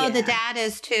 Oh, yeah. the dad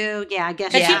is too. Yeah, I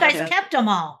guess. Because Yeah. you guys so. kept them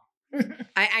all.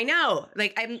 I know.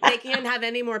 Like they can't have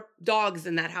any more dogs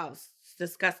in that house. It's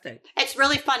disgusting. It's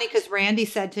really funny because Randy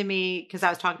said to me, because I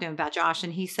was talking to him about Josh,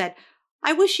 and he said,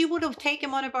 I wish you would have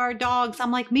taken one of our dogs. I'm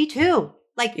like, me too.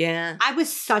 Like, Yeah. I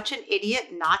was such an idiot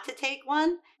not to take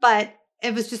one, but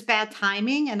it was just bad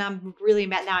timing. And I'm really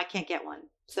mad now I can't get one.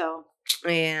 So,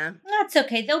 Yeah. That's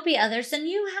okay. There'll be others, and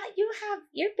you're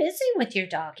busy with your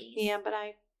doggies. yeah, but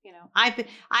I've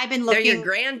been They're looking. your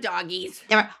grand doggies.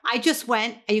 I just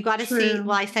went, you got to see, True.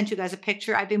 well, I sent you guys a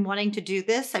picture. I've been wanting to do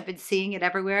this. I've been seeing it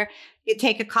everywhere. You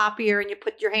take a copier and you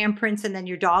put your handprints and then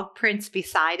your dog prints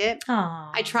beside it.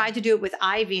 Aw. I tried to do it with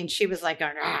Ivy and she was like,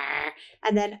 "Arr."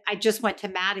 And then I just went to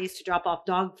Maddie's to drop off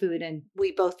dog food and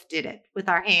we both did it with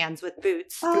our hands with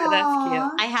boots. Oh, that's cute.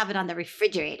 Aw. I have it on the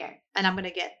refrigerator and I'm going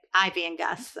to get Ivy and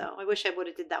Gus. So I wish I would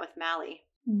have did that with Mally.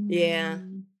 Yeah.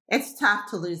 It's tough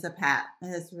to lose a pet.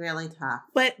 It's really tough.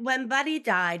 But when Buddy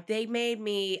died, they made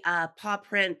me a paw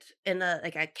print in a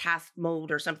cast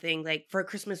mold or something like for a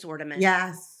Christmas ornament.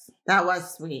 Yes, that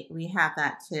was sweet. We have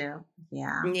that too.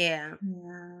 Yeah. Yeah.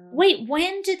 Yeah. Wait,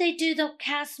 when did they do the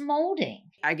cast molding?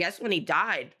 I guess when he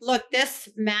died. Look, this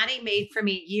Maddie made for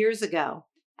me years ago.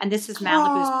 And this is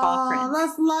Malibu's paw print. Oh,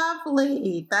 that's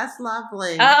lovely. That's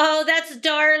lovely. Oh, that's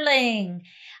darling.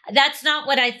 That's not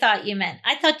what I thought you meant.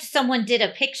 I thought someone did a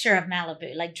picture of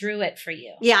Malibu, like drew it for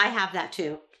you. Yeah, I have that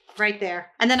too. Right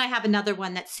there. And then I have another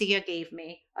one that Sia gave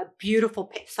me. A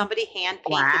beautiful somebody hand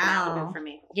painted Wow. Malibu for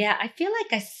me. Yeah, I feel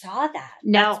like I saw that.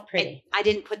 No, That's pretty. I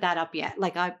didn't put that up yet.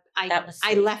 Like That was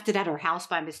I sweet. left it at her house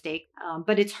by mistake.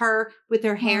 But it's her with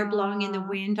her hair blowing in the Aw.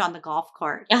 wind on the golf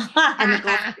cart. And the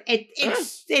golf,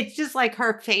 it's just like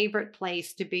her favorite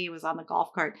place to be was on the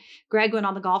golf cart. Greg went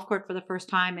on the golf cart for the first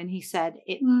time and he said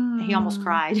he almost Mm.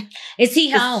 cried. Is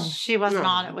he 'Cause home? She wasn't No.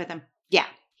 on it with him. Yeah,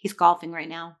 he's golfing right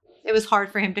now. It was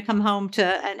hard for him to come home to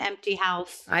an empty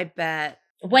house. I bet.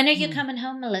 When are you coming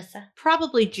home, Melissa?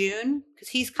 Probably June, because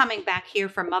he's coming back here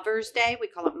for Mother's Day. We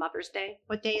call it Mother's Day.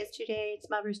 What day is today? It's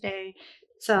Mother's Day.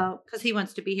 So, because he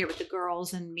wants to be here with the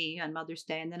girls and me on Mother's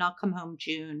Day, and then I'll come home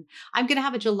June. I'm going to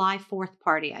have a July 4th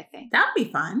party, I think. That would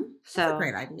be fun. That's So- a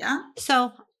great idea.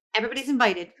 So everybody's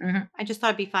invited. Mhm. I just thought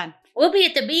it'd be fun. We'll be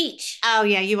at the beach. Oh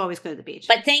yeah, you always go to the beach.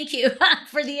 But thank you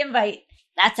for the invite.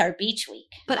 That's our beach week.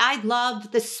 But I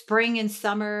love the spring and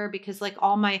summer because like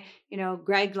all my,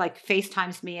 Greg like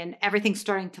FaceTimes me and everything's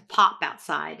starting to pop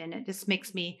outside and it just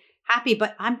makes me happy.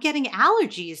 But I'm getting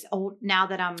allergies now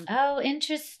that I'm Oh,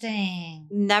 interesting.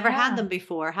 never Yeah. had them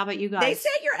before. How about you guys? They say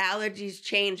your allergies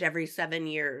change every 7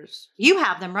 years. You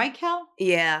have them, right, Kel?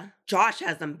 Yeah. Josh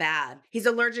has them bad. He's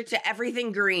allergic to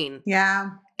everything green,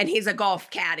 Yeah. and he's a golf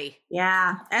caddy.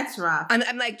 Yeah. That's rough.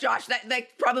 I'm like, Josh, that's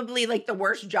like probably like the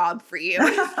worst job for you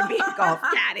is to be a golf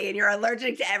caddy, and you're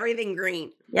allergic to everything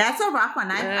green. Yeah, it's a rough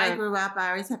one. I Yeah. grew up, I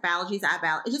always have allergies.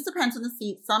 It just depends on the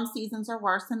season. Some seasons are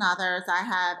worse than others. I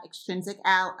have extrinsic,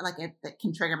 that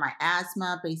can trigger my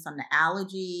asthma based on the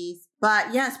allergies.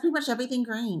 But yeah, it's pretty much everything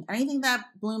green. Anything that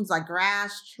blooms like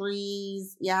grass,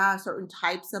 trees, certain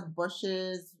types of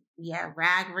bushes. Yeah,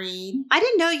 ragweed. I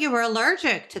didn't know you were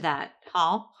allergic to that,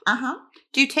 Hall. Uh-huh.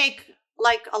 Do you take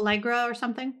like Allegra or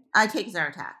something? I take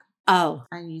Zyrtec. Oh,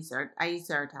 I use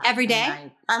Zyrtec. Every day?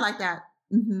 And I like that.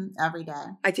 Every day.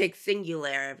 I take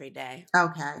Singulair every day.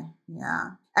 Okay.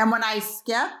 Yeah. And when I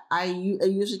skip,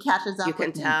 it usually catches up You can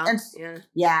with me. tell. And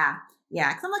Yeah. Yeah.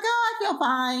 Because I'm like, I feel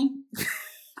fine.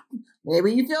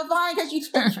 Maybe you feel fine because you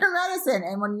take your medicine.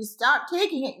 And when you stop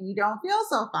taking it, you don't feel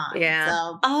so fine.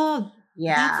 Yeah. So,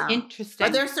 yeah. That's interesting.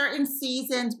 But there's certain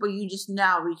seasons where you just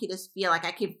know, where you can just feel like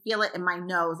I can feel it in my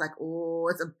nose, like, oh,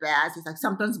 it's a bad. It's like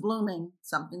something's blooming.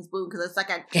 Something's blooming. Because it's like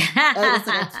a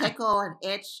tickle, an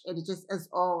itch. And it just is,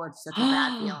 it's such a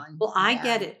bad feeling. Well, I Yeah.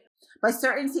 get it. But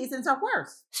certain seasons are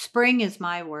worse. Spring is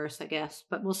my worst, I guess,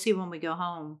 but we'll see when we go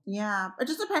home. Yeah. It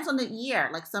just depends on the year.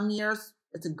 Like some years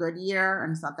it's a good year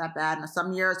and it's not that bad. And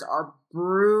some years are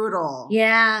brutal.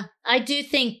 Yeah, I do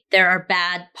think there are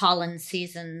bad pollen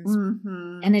seasons.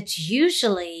 Mm-hmm. And it's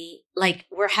usually like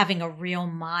we're having we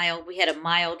had a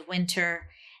mild winter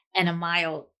and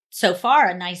so far,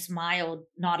 a nice mild,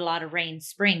 not a lot of rain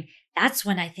spring. That's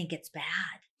when I think it's bad.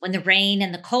 When the rain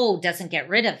and the cold doesn't get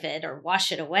rid of it or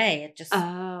wash it away. It just.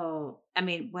 Oh, I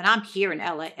mean, when I'm here in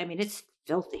LA, it's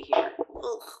filthy here.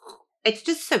 Ugh. It's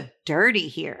just so dirty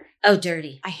here. Oh,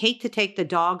 dirty. I hate to take the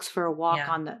dogs for a walk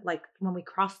Yeah. on when we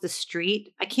cross the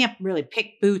street. I can't really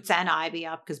pick Boots and Ivy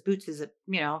up because Boots is,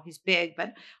 he's big,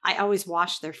 but I always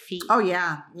wash their feet. Oh,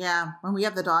 yeah. Yeah. When we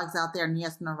have the dogs out there,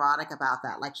 Nia's neurotic about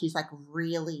that. Like, she's like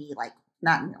really like,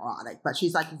 not neurotic, but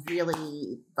she's like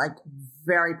really like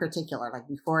very particular. Like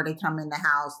before they come in the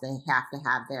house, they have to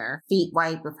have their feet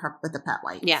wiped with the pet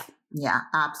wipes. Yeah. Yeah,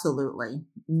 absolutely.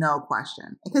 No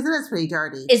question. Because it is pretty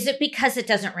dirty. Is it because it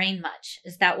doesn't rain much?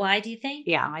 Is that why, do you think?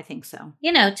 Yeah, I think so.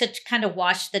 To kind of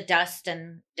wash the dust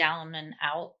and down and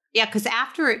out. Yeah, because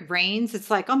after it rains,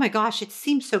 it's like, oh my gosh, it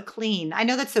seems so clean. I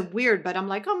know that's so weird, but I'm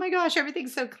like, oh my gosh,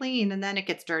 everything's so clean. And then it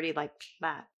gets dirty like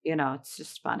that. It's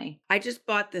just funny. I just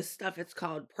bought this stuff. It's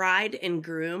called Pride and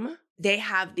Groom. They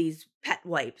have these pet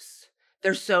wipes.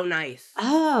 They're so nice.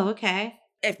 Oh, okay.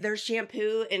 If there's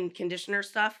shampoo and conditioner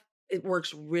stuff, it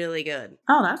works really good.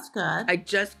 Oh, that's good. I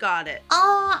just got it.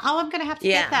 Oh, I'm going to have to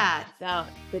get that.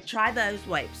 But try those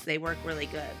wipes. They work really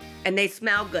good. And they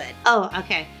smell good. Oh,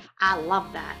 okay. I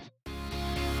love that.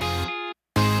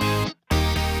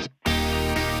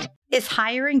 Is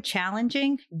hiring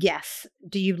challenging? Yes.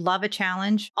 Do you love a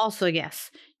challenge? Also,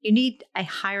 yes. You need a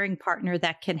hiring partner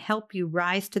that can help you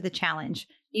rise to the challenge.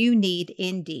 You need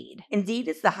Indeed. Indeed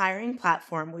is the hiring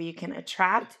platform where you can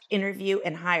attract, interview,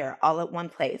 and hire all at one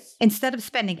place. Instead of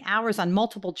spending hours on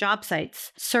multiple job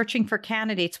sites searching for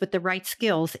candidates with the right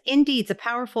skills, Indeed's a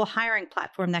powerful hiring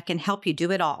platform that can help you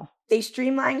do it all. They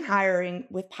streamline hiring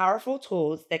with powerful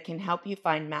tools that can help you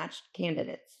find matched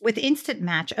candidates. With Instant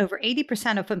Match, over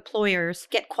 80% of employers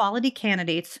get quality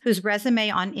candidates whose resume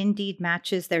on Indeed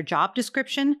matches their job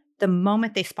description the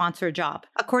moment they sponsor a job,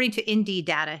 according to Indeed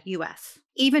Data US.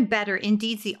 Even better,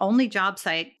 Indeed's the only job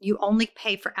site you only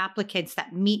pay for applicants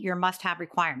that meet your must-have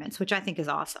requirements, which I think is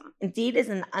awesome. Indeed is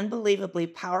an unbelievably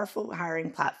powerful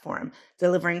hiring platform,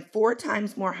 delivering 4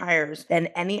 times more hires than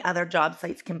any other job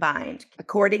sites combined,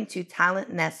 according to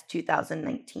Talent Nest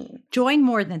 2019. Join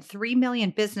more than 3 million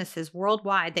businesses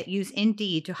worldwide that use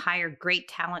Indeed to hire great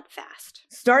talent fast.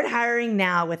 Start hiring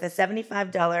now with a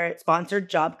 $75 sponsored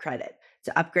job credit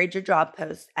to upgrade your job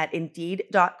post at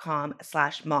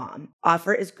Indeed.com/mom.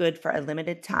 Offer is good for a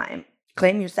limited time.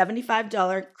 Claim your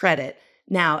 $75 credit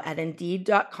now at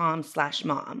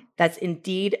Indeed.com/mom. That's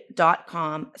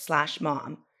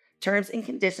Indeed.com/mom. Terms and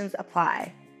conditions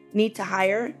apply. Need to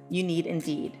hire? You need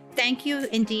Indeed. Thank you,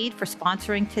 Indeed, for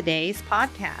sponsoring today's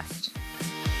podcast.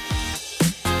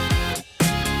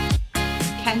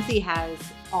 Kenzie has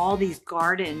all these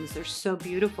gardens. They're so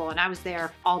beautiful. And I was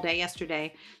there all day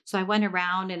yesterday. So I went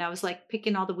around and I was like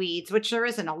picking all the weeds, which there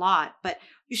isn't a lot, but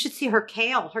you should see her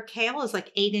kale. Her kale is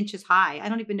like 8 inches high. I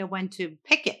don't even know when to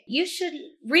pick it. You should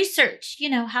research,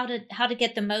 how to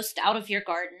get the most out of your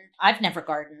garden. I've never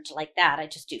gardened like that. I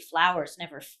just do flowers,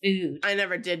 never food. I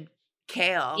never did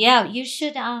kale. Yeah, you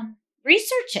should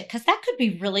research it because that could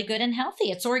be really good and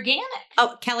healthy. It's organic.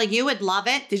 Oh, Kelly, you would love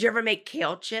it. Did you ever make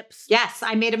kale chips? Yes,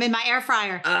 I made them in my air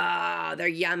fryer. Oh, they're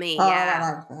yummy. Oh, Yeah. I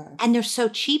like that. And they're so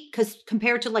cheap because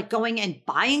compared to like going and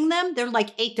buying them, they're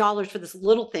like $8 for this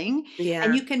little thing. Yeah.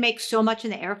 And you can make so much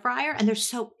in the air fryer. And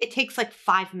it takes like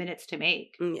 5 minutes to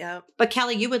make. Yeah. But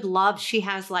Kelly, you would love, she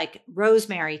has like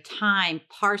rosemary, thyme,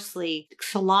 parsley,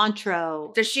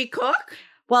 cilantro. Does she cook?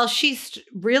 Well, she's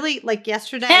really like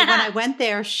yesterday when I went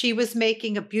there, she was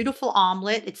making a beautiful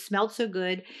omelet. It smelled so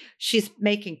good. She's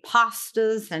making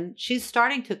pastas and she's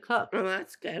starting to cook. Oh,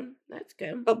 that's good. That's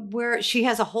good. But she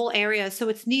has a whole area. So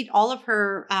it's neat. All of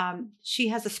her, she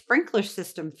has a sprinkler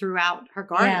system throughout her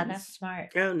gardens. Yeah, that's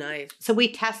smart. Oh, nice. So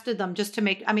we tested them just to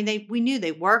make, we knew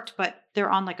they worked, but they're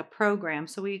on like a program.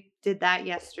 So we did that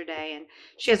yesterday. And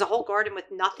she has a whole garden with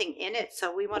nothing in it.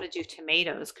 So we want to do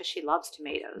tomatoes because she loves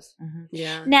tomatoes. Mm-hmm.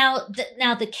 Yeah. Now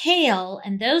the kale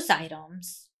and those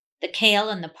items, the kale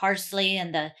and the parsley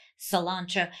and the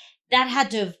cilantro, that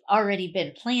had to have already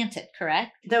been planted,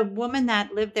 correct? The woman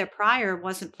that lived there prior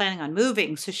wasn't planning on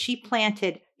moving. So she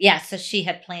planted. Yeah, so she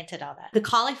had planted all that. The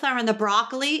cauliflower and the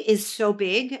broccoli is so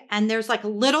big. And there's like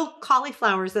little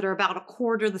cauliflowers that are about a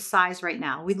quarter the size right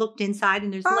now. We looked inside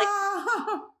and there's like,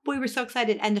 we were so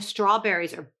excited. And the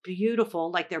strawberries are beautiful.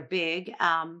 Like they're big.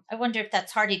 I wonder if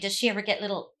that's Hardy. Does she ever get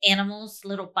little animals,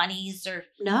 little bunnies or?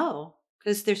 No,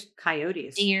 because there's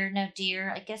coyotes. Deer, no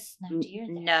deer. I guess no deer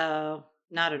there. No,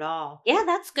 not at all. Yeah,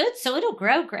 that's good. So it'll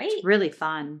grow great. It's really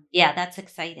fun. Yeah, that's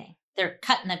exciting. They're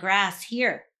cutting the grass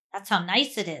here. That's how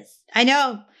nice it is. I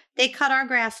know. They cut our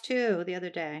grass too the other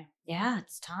day. Yeah,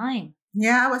 it's time.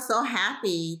 Yeah, I was so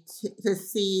happy to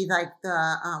see like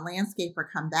the landscaper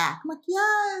come back. I'm like,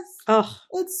 yes, Oh,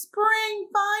 it's spring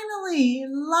finally.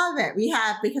 Love it.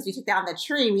 Because we took down the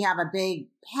tree, we have a big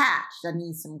patch that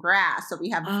needs some grass. So we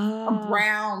have a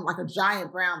brown, like a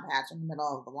giant brown patch in the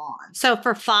middle of the lawn. So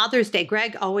for Father's Day,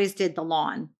 Greg always did the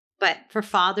lawn. But for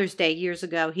Father's Day years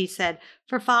ago, he said,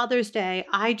 for Father's Day,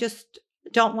 I just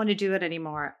don't want to do it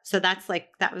anymore. So that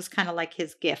was kind of like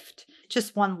his gift.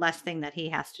 Just one less thing that he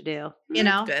has to do, you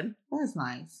know? That's good. That was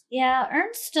nice. Yeah,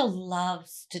 Ernst still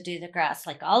loves to do the grass.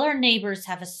 Like all our neighbors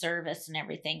have a service and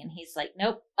everything. And he's like,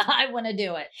 nope, I want to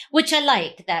do it. Which I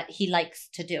like that he likes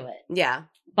to do it. Yeah.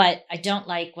 But I don't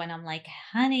like when I'm like,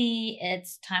 honey,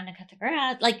 it's time to cut the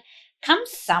grass. Like come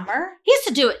summer, he has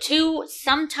to do it 2,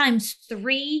 sometimes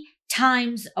 3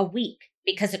 times a week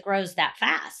because it grows that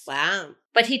fast. Wow.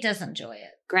 But he does enjoy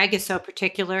it. Greg is so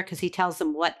particular because he tells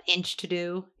them what inch to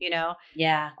do, you know?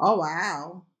 Yeah. Oh,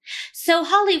 wow. So,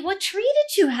 Holly, what tree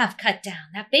did you have cut down?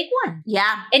 That big one?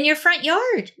 Yeah. In your front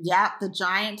yard? Yeah, the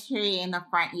giant tree in the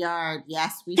front yard.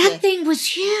 Yes, we That did. thing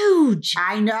was huge.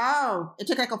 I know. It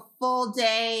took like a full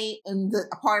day and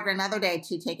a part of another day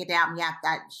to take it down. Yeah,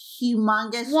 that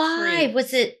humongous Why tree.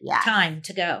 was it Yes. time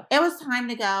to go? It was time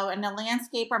to go. And the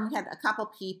landscaper, we had a couple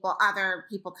other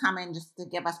people come in just to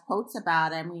give us quotes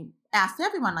about it. And we asked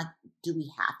everyone, like, do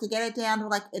we have to get it down? They're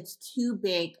like, it's too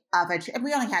big of a tree. And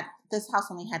this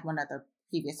house only had one other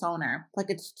previous owner. Like,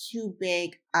 it's too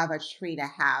big of a tree to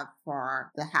have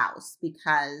for the house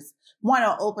because 1,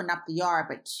 it'll open up the yard,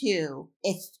 but 2,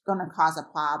 it's going to cause a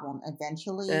problem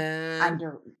eventually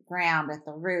underground with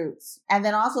the roots. And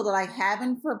then also, like,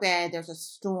 heaven forbid, there's a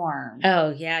storm. Oh,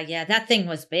 yeah. That thing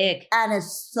was big. And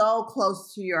it's so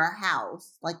close to your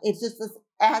house. Like, it's just this.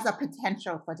 It has a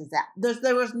potential for disaster.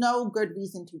 There was no good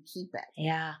reason to keep it.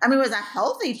 Yeah. I mean, it was a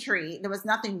healthy tree. There was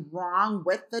nothing wrong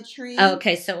with the tree.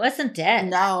 Okay, so it wasn't dead.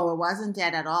 No, it wasn't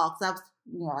dead at all. Because I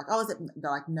was, like, oh, is it?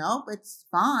 They're like, nope, it's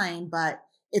fine, but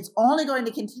it's only going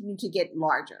to continue to get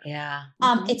larger. Yeah.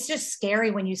 It's just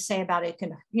scary when you say about it.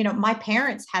 My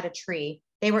parents had a tree.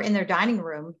 They were in their dining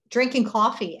room drinking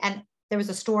coffee, and there was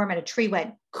a storm, and a tree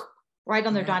went right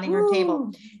on their dining room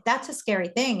table. That's a scary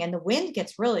thing. And the wind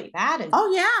gets really bad.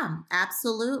 Oh, yeah,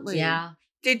 absolutely. Yeah.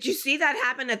 Did you see that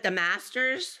happen at the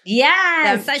Masters?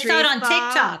 Yes, The I saw it on tree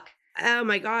fall? TikTok. Oh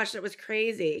my gosh, that was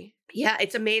crazy. Yeah,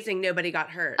 it's amazing nobody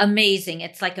got hurt. Amazing.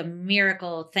 It's like a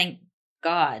miracle. Thank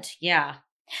God. Yeah.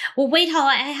 Well, wait, Hall,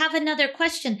 I have another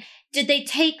question. Did they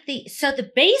take so the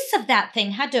base of that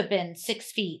thing had to have been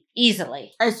 6 feet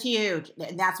easily. It's huge.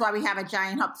 And that's why we have a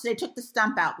giant hump. So they took the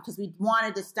stump out because we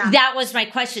wanted the stump. That was my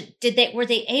question. Were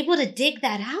they able to dig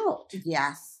that out?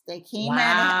 Yes. They came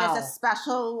Wow. in. There's a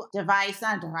special device,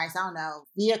 not a device, I don't know,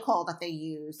 vehicle that they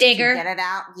use Digger. to get it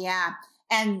out. Yeah.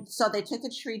 And so they took the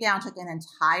tree down, took an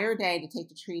entire day to take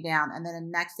the tree down. And then the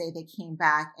next day they came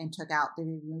back and they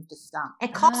removed the stump.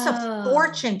 It costs Oh. a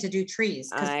fortune to do trees.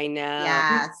 'Cause I know.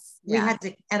 Yes. we had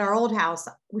to, at our old house,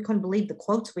 we couldn't believe the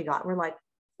quotes we got. We're like,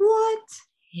 what?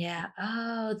 Yeah.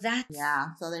 Oh, that's Yeah.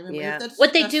 So they removed Yeah.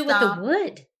 what they the do with the stump.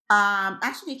 wood.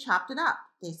 Actually, they chopped it up.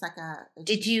 It's like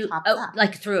Did you, chopped it up.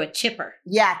 like through a chipper?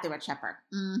 Yeah, through a chipper.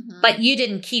 Mm-hmm. But you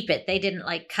didn't keep it. They didn't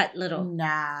like cut little.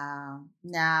 No,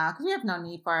 because we have no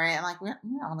need for it. And like we don't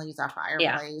want to use our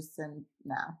fireplace, and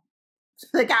no,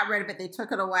 they got rid of it. They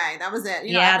took it away. That was it.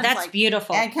 You know, Yeah, everyone's that's like,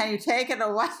 beautiful. And can you take it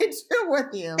away too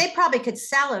with you? They probably could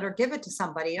sell it or give it to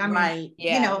somebody. I mean, Right.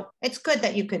 Yeah. you know, it's good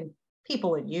that people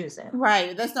would use it.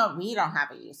 Right. We don't have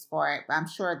a use for it, but I'm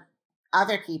sure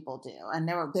other people do, and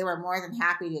they were more than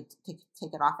happy to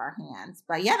take it off our hands.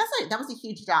 But yeah, that was a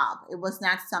huge job. It was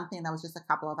not something that was just a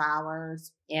couple of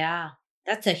hours. Yeah,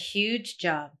 that's a huge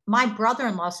job. My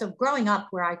brother-in-law, so growing up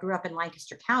where I grew up in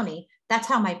Lancaster County, that's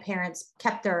how my parents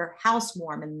kept their house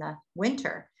warm in the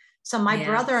winter. So my Yeah.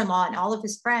 brother-in-law and all of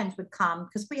his friends would come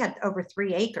because we had over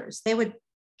 3 acres. They would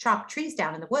chop trees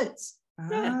down in the woods.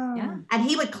 Yeah. And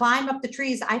he would climb up the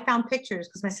trees. I found pictures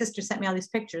because my sister sent me all these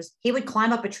pictures. He would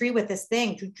climb up a tree with this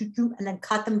thing and then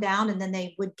cut them down. And then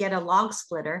they would get a log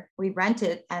splitter. We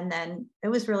rented. And then it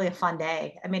was really a fun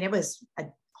day. I mean, it was a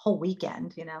whole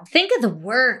weekend, you know. Think of the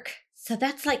work. So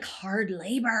that's like hard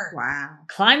labor. Wow.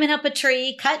 Climbing up a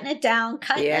tree, cutting it down,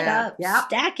 cutting it Yeah. up, Yep.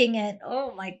 stacking it.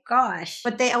 Oh my gosh.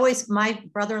 But my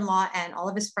brother-in-law and all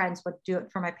of his friends would do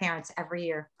it for my parents every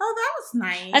year. Oh, that was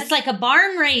nice. That's like a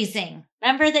barn raising.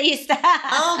 Remember they used to have?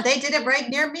 Oh, they did it right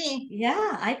near me.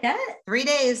 yeah, I bet. 3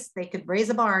 days, they could raise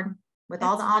a barn with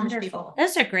all the That's Amish wonderful. people.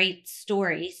 Those are great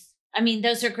stories. I mean,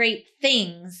 those are great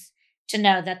things to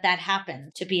know that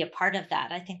happened, to be a part of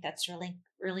that. I think that's really,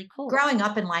 really cool. Growing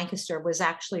up in Lancaster was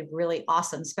actually really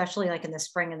awesome, especially like in the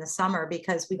spring and the summer,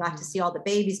 because we got to see all the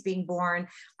babies being born.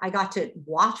 I got to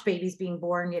watch babies being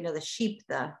born, you know, the sheep,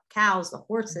 the cows, the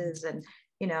horses, and,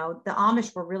 you know, the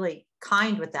Amish were really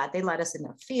kind with that. They let us in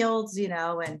the fields, you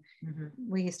know, and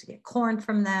we used to get corn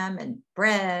from them and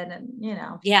bread and, you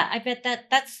know. Yeah, I bet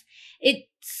it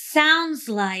sounds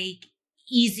like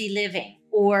easy living,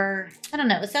 or I don't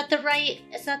know, is that the right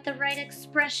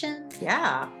expression?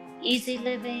 Yeah. Easy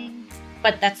living.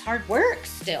 But that's hard work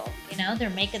still. You know, they're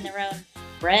making their own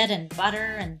bread and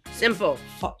butter and, Simple.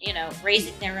 you know,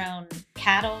 raising their own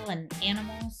cattle and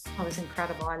animals. It was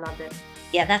incredible. I loved it.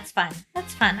 Yeah, that's fun.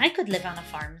 That's fun. I could live on a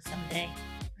farm someday.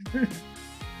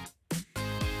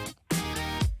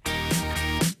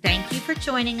 Thank you for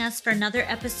joining us for another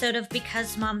episode of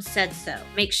Because Mom Said So.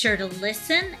 Make sure to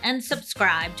listen and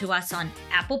subscribe to us on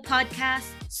Apple Podcasts,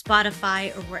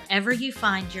 Spotify, or wherever you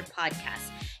find your podcasts.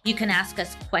 You can ask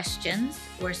us questions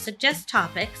or suggest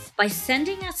topics by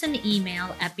sending us an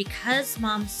email at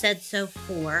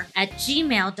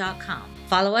becausemomsaidso4@gmail.com.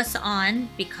 Follow us on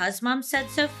Because Mom Said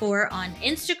So 4 on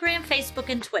Instagram, Facebook,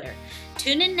 and Twitter.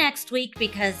 Tune in next week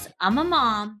because I'm a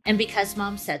mom and because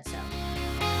Mom said so.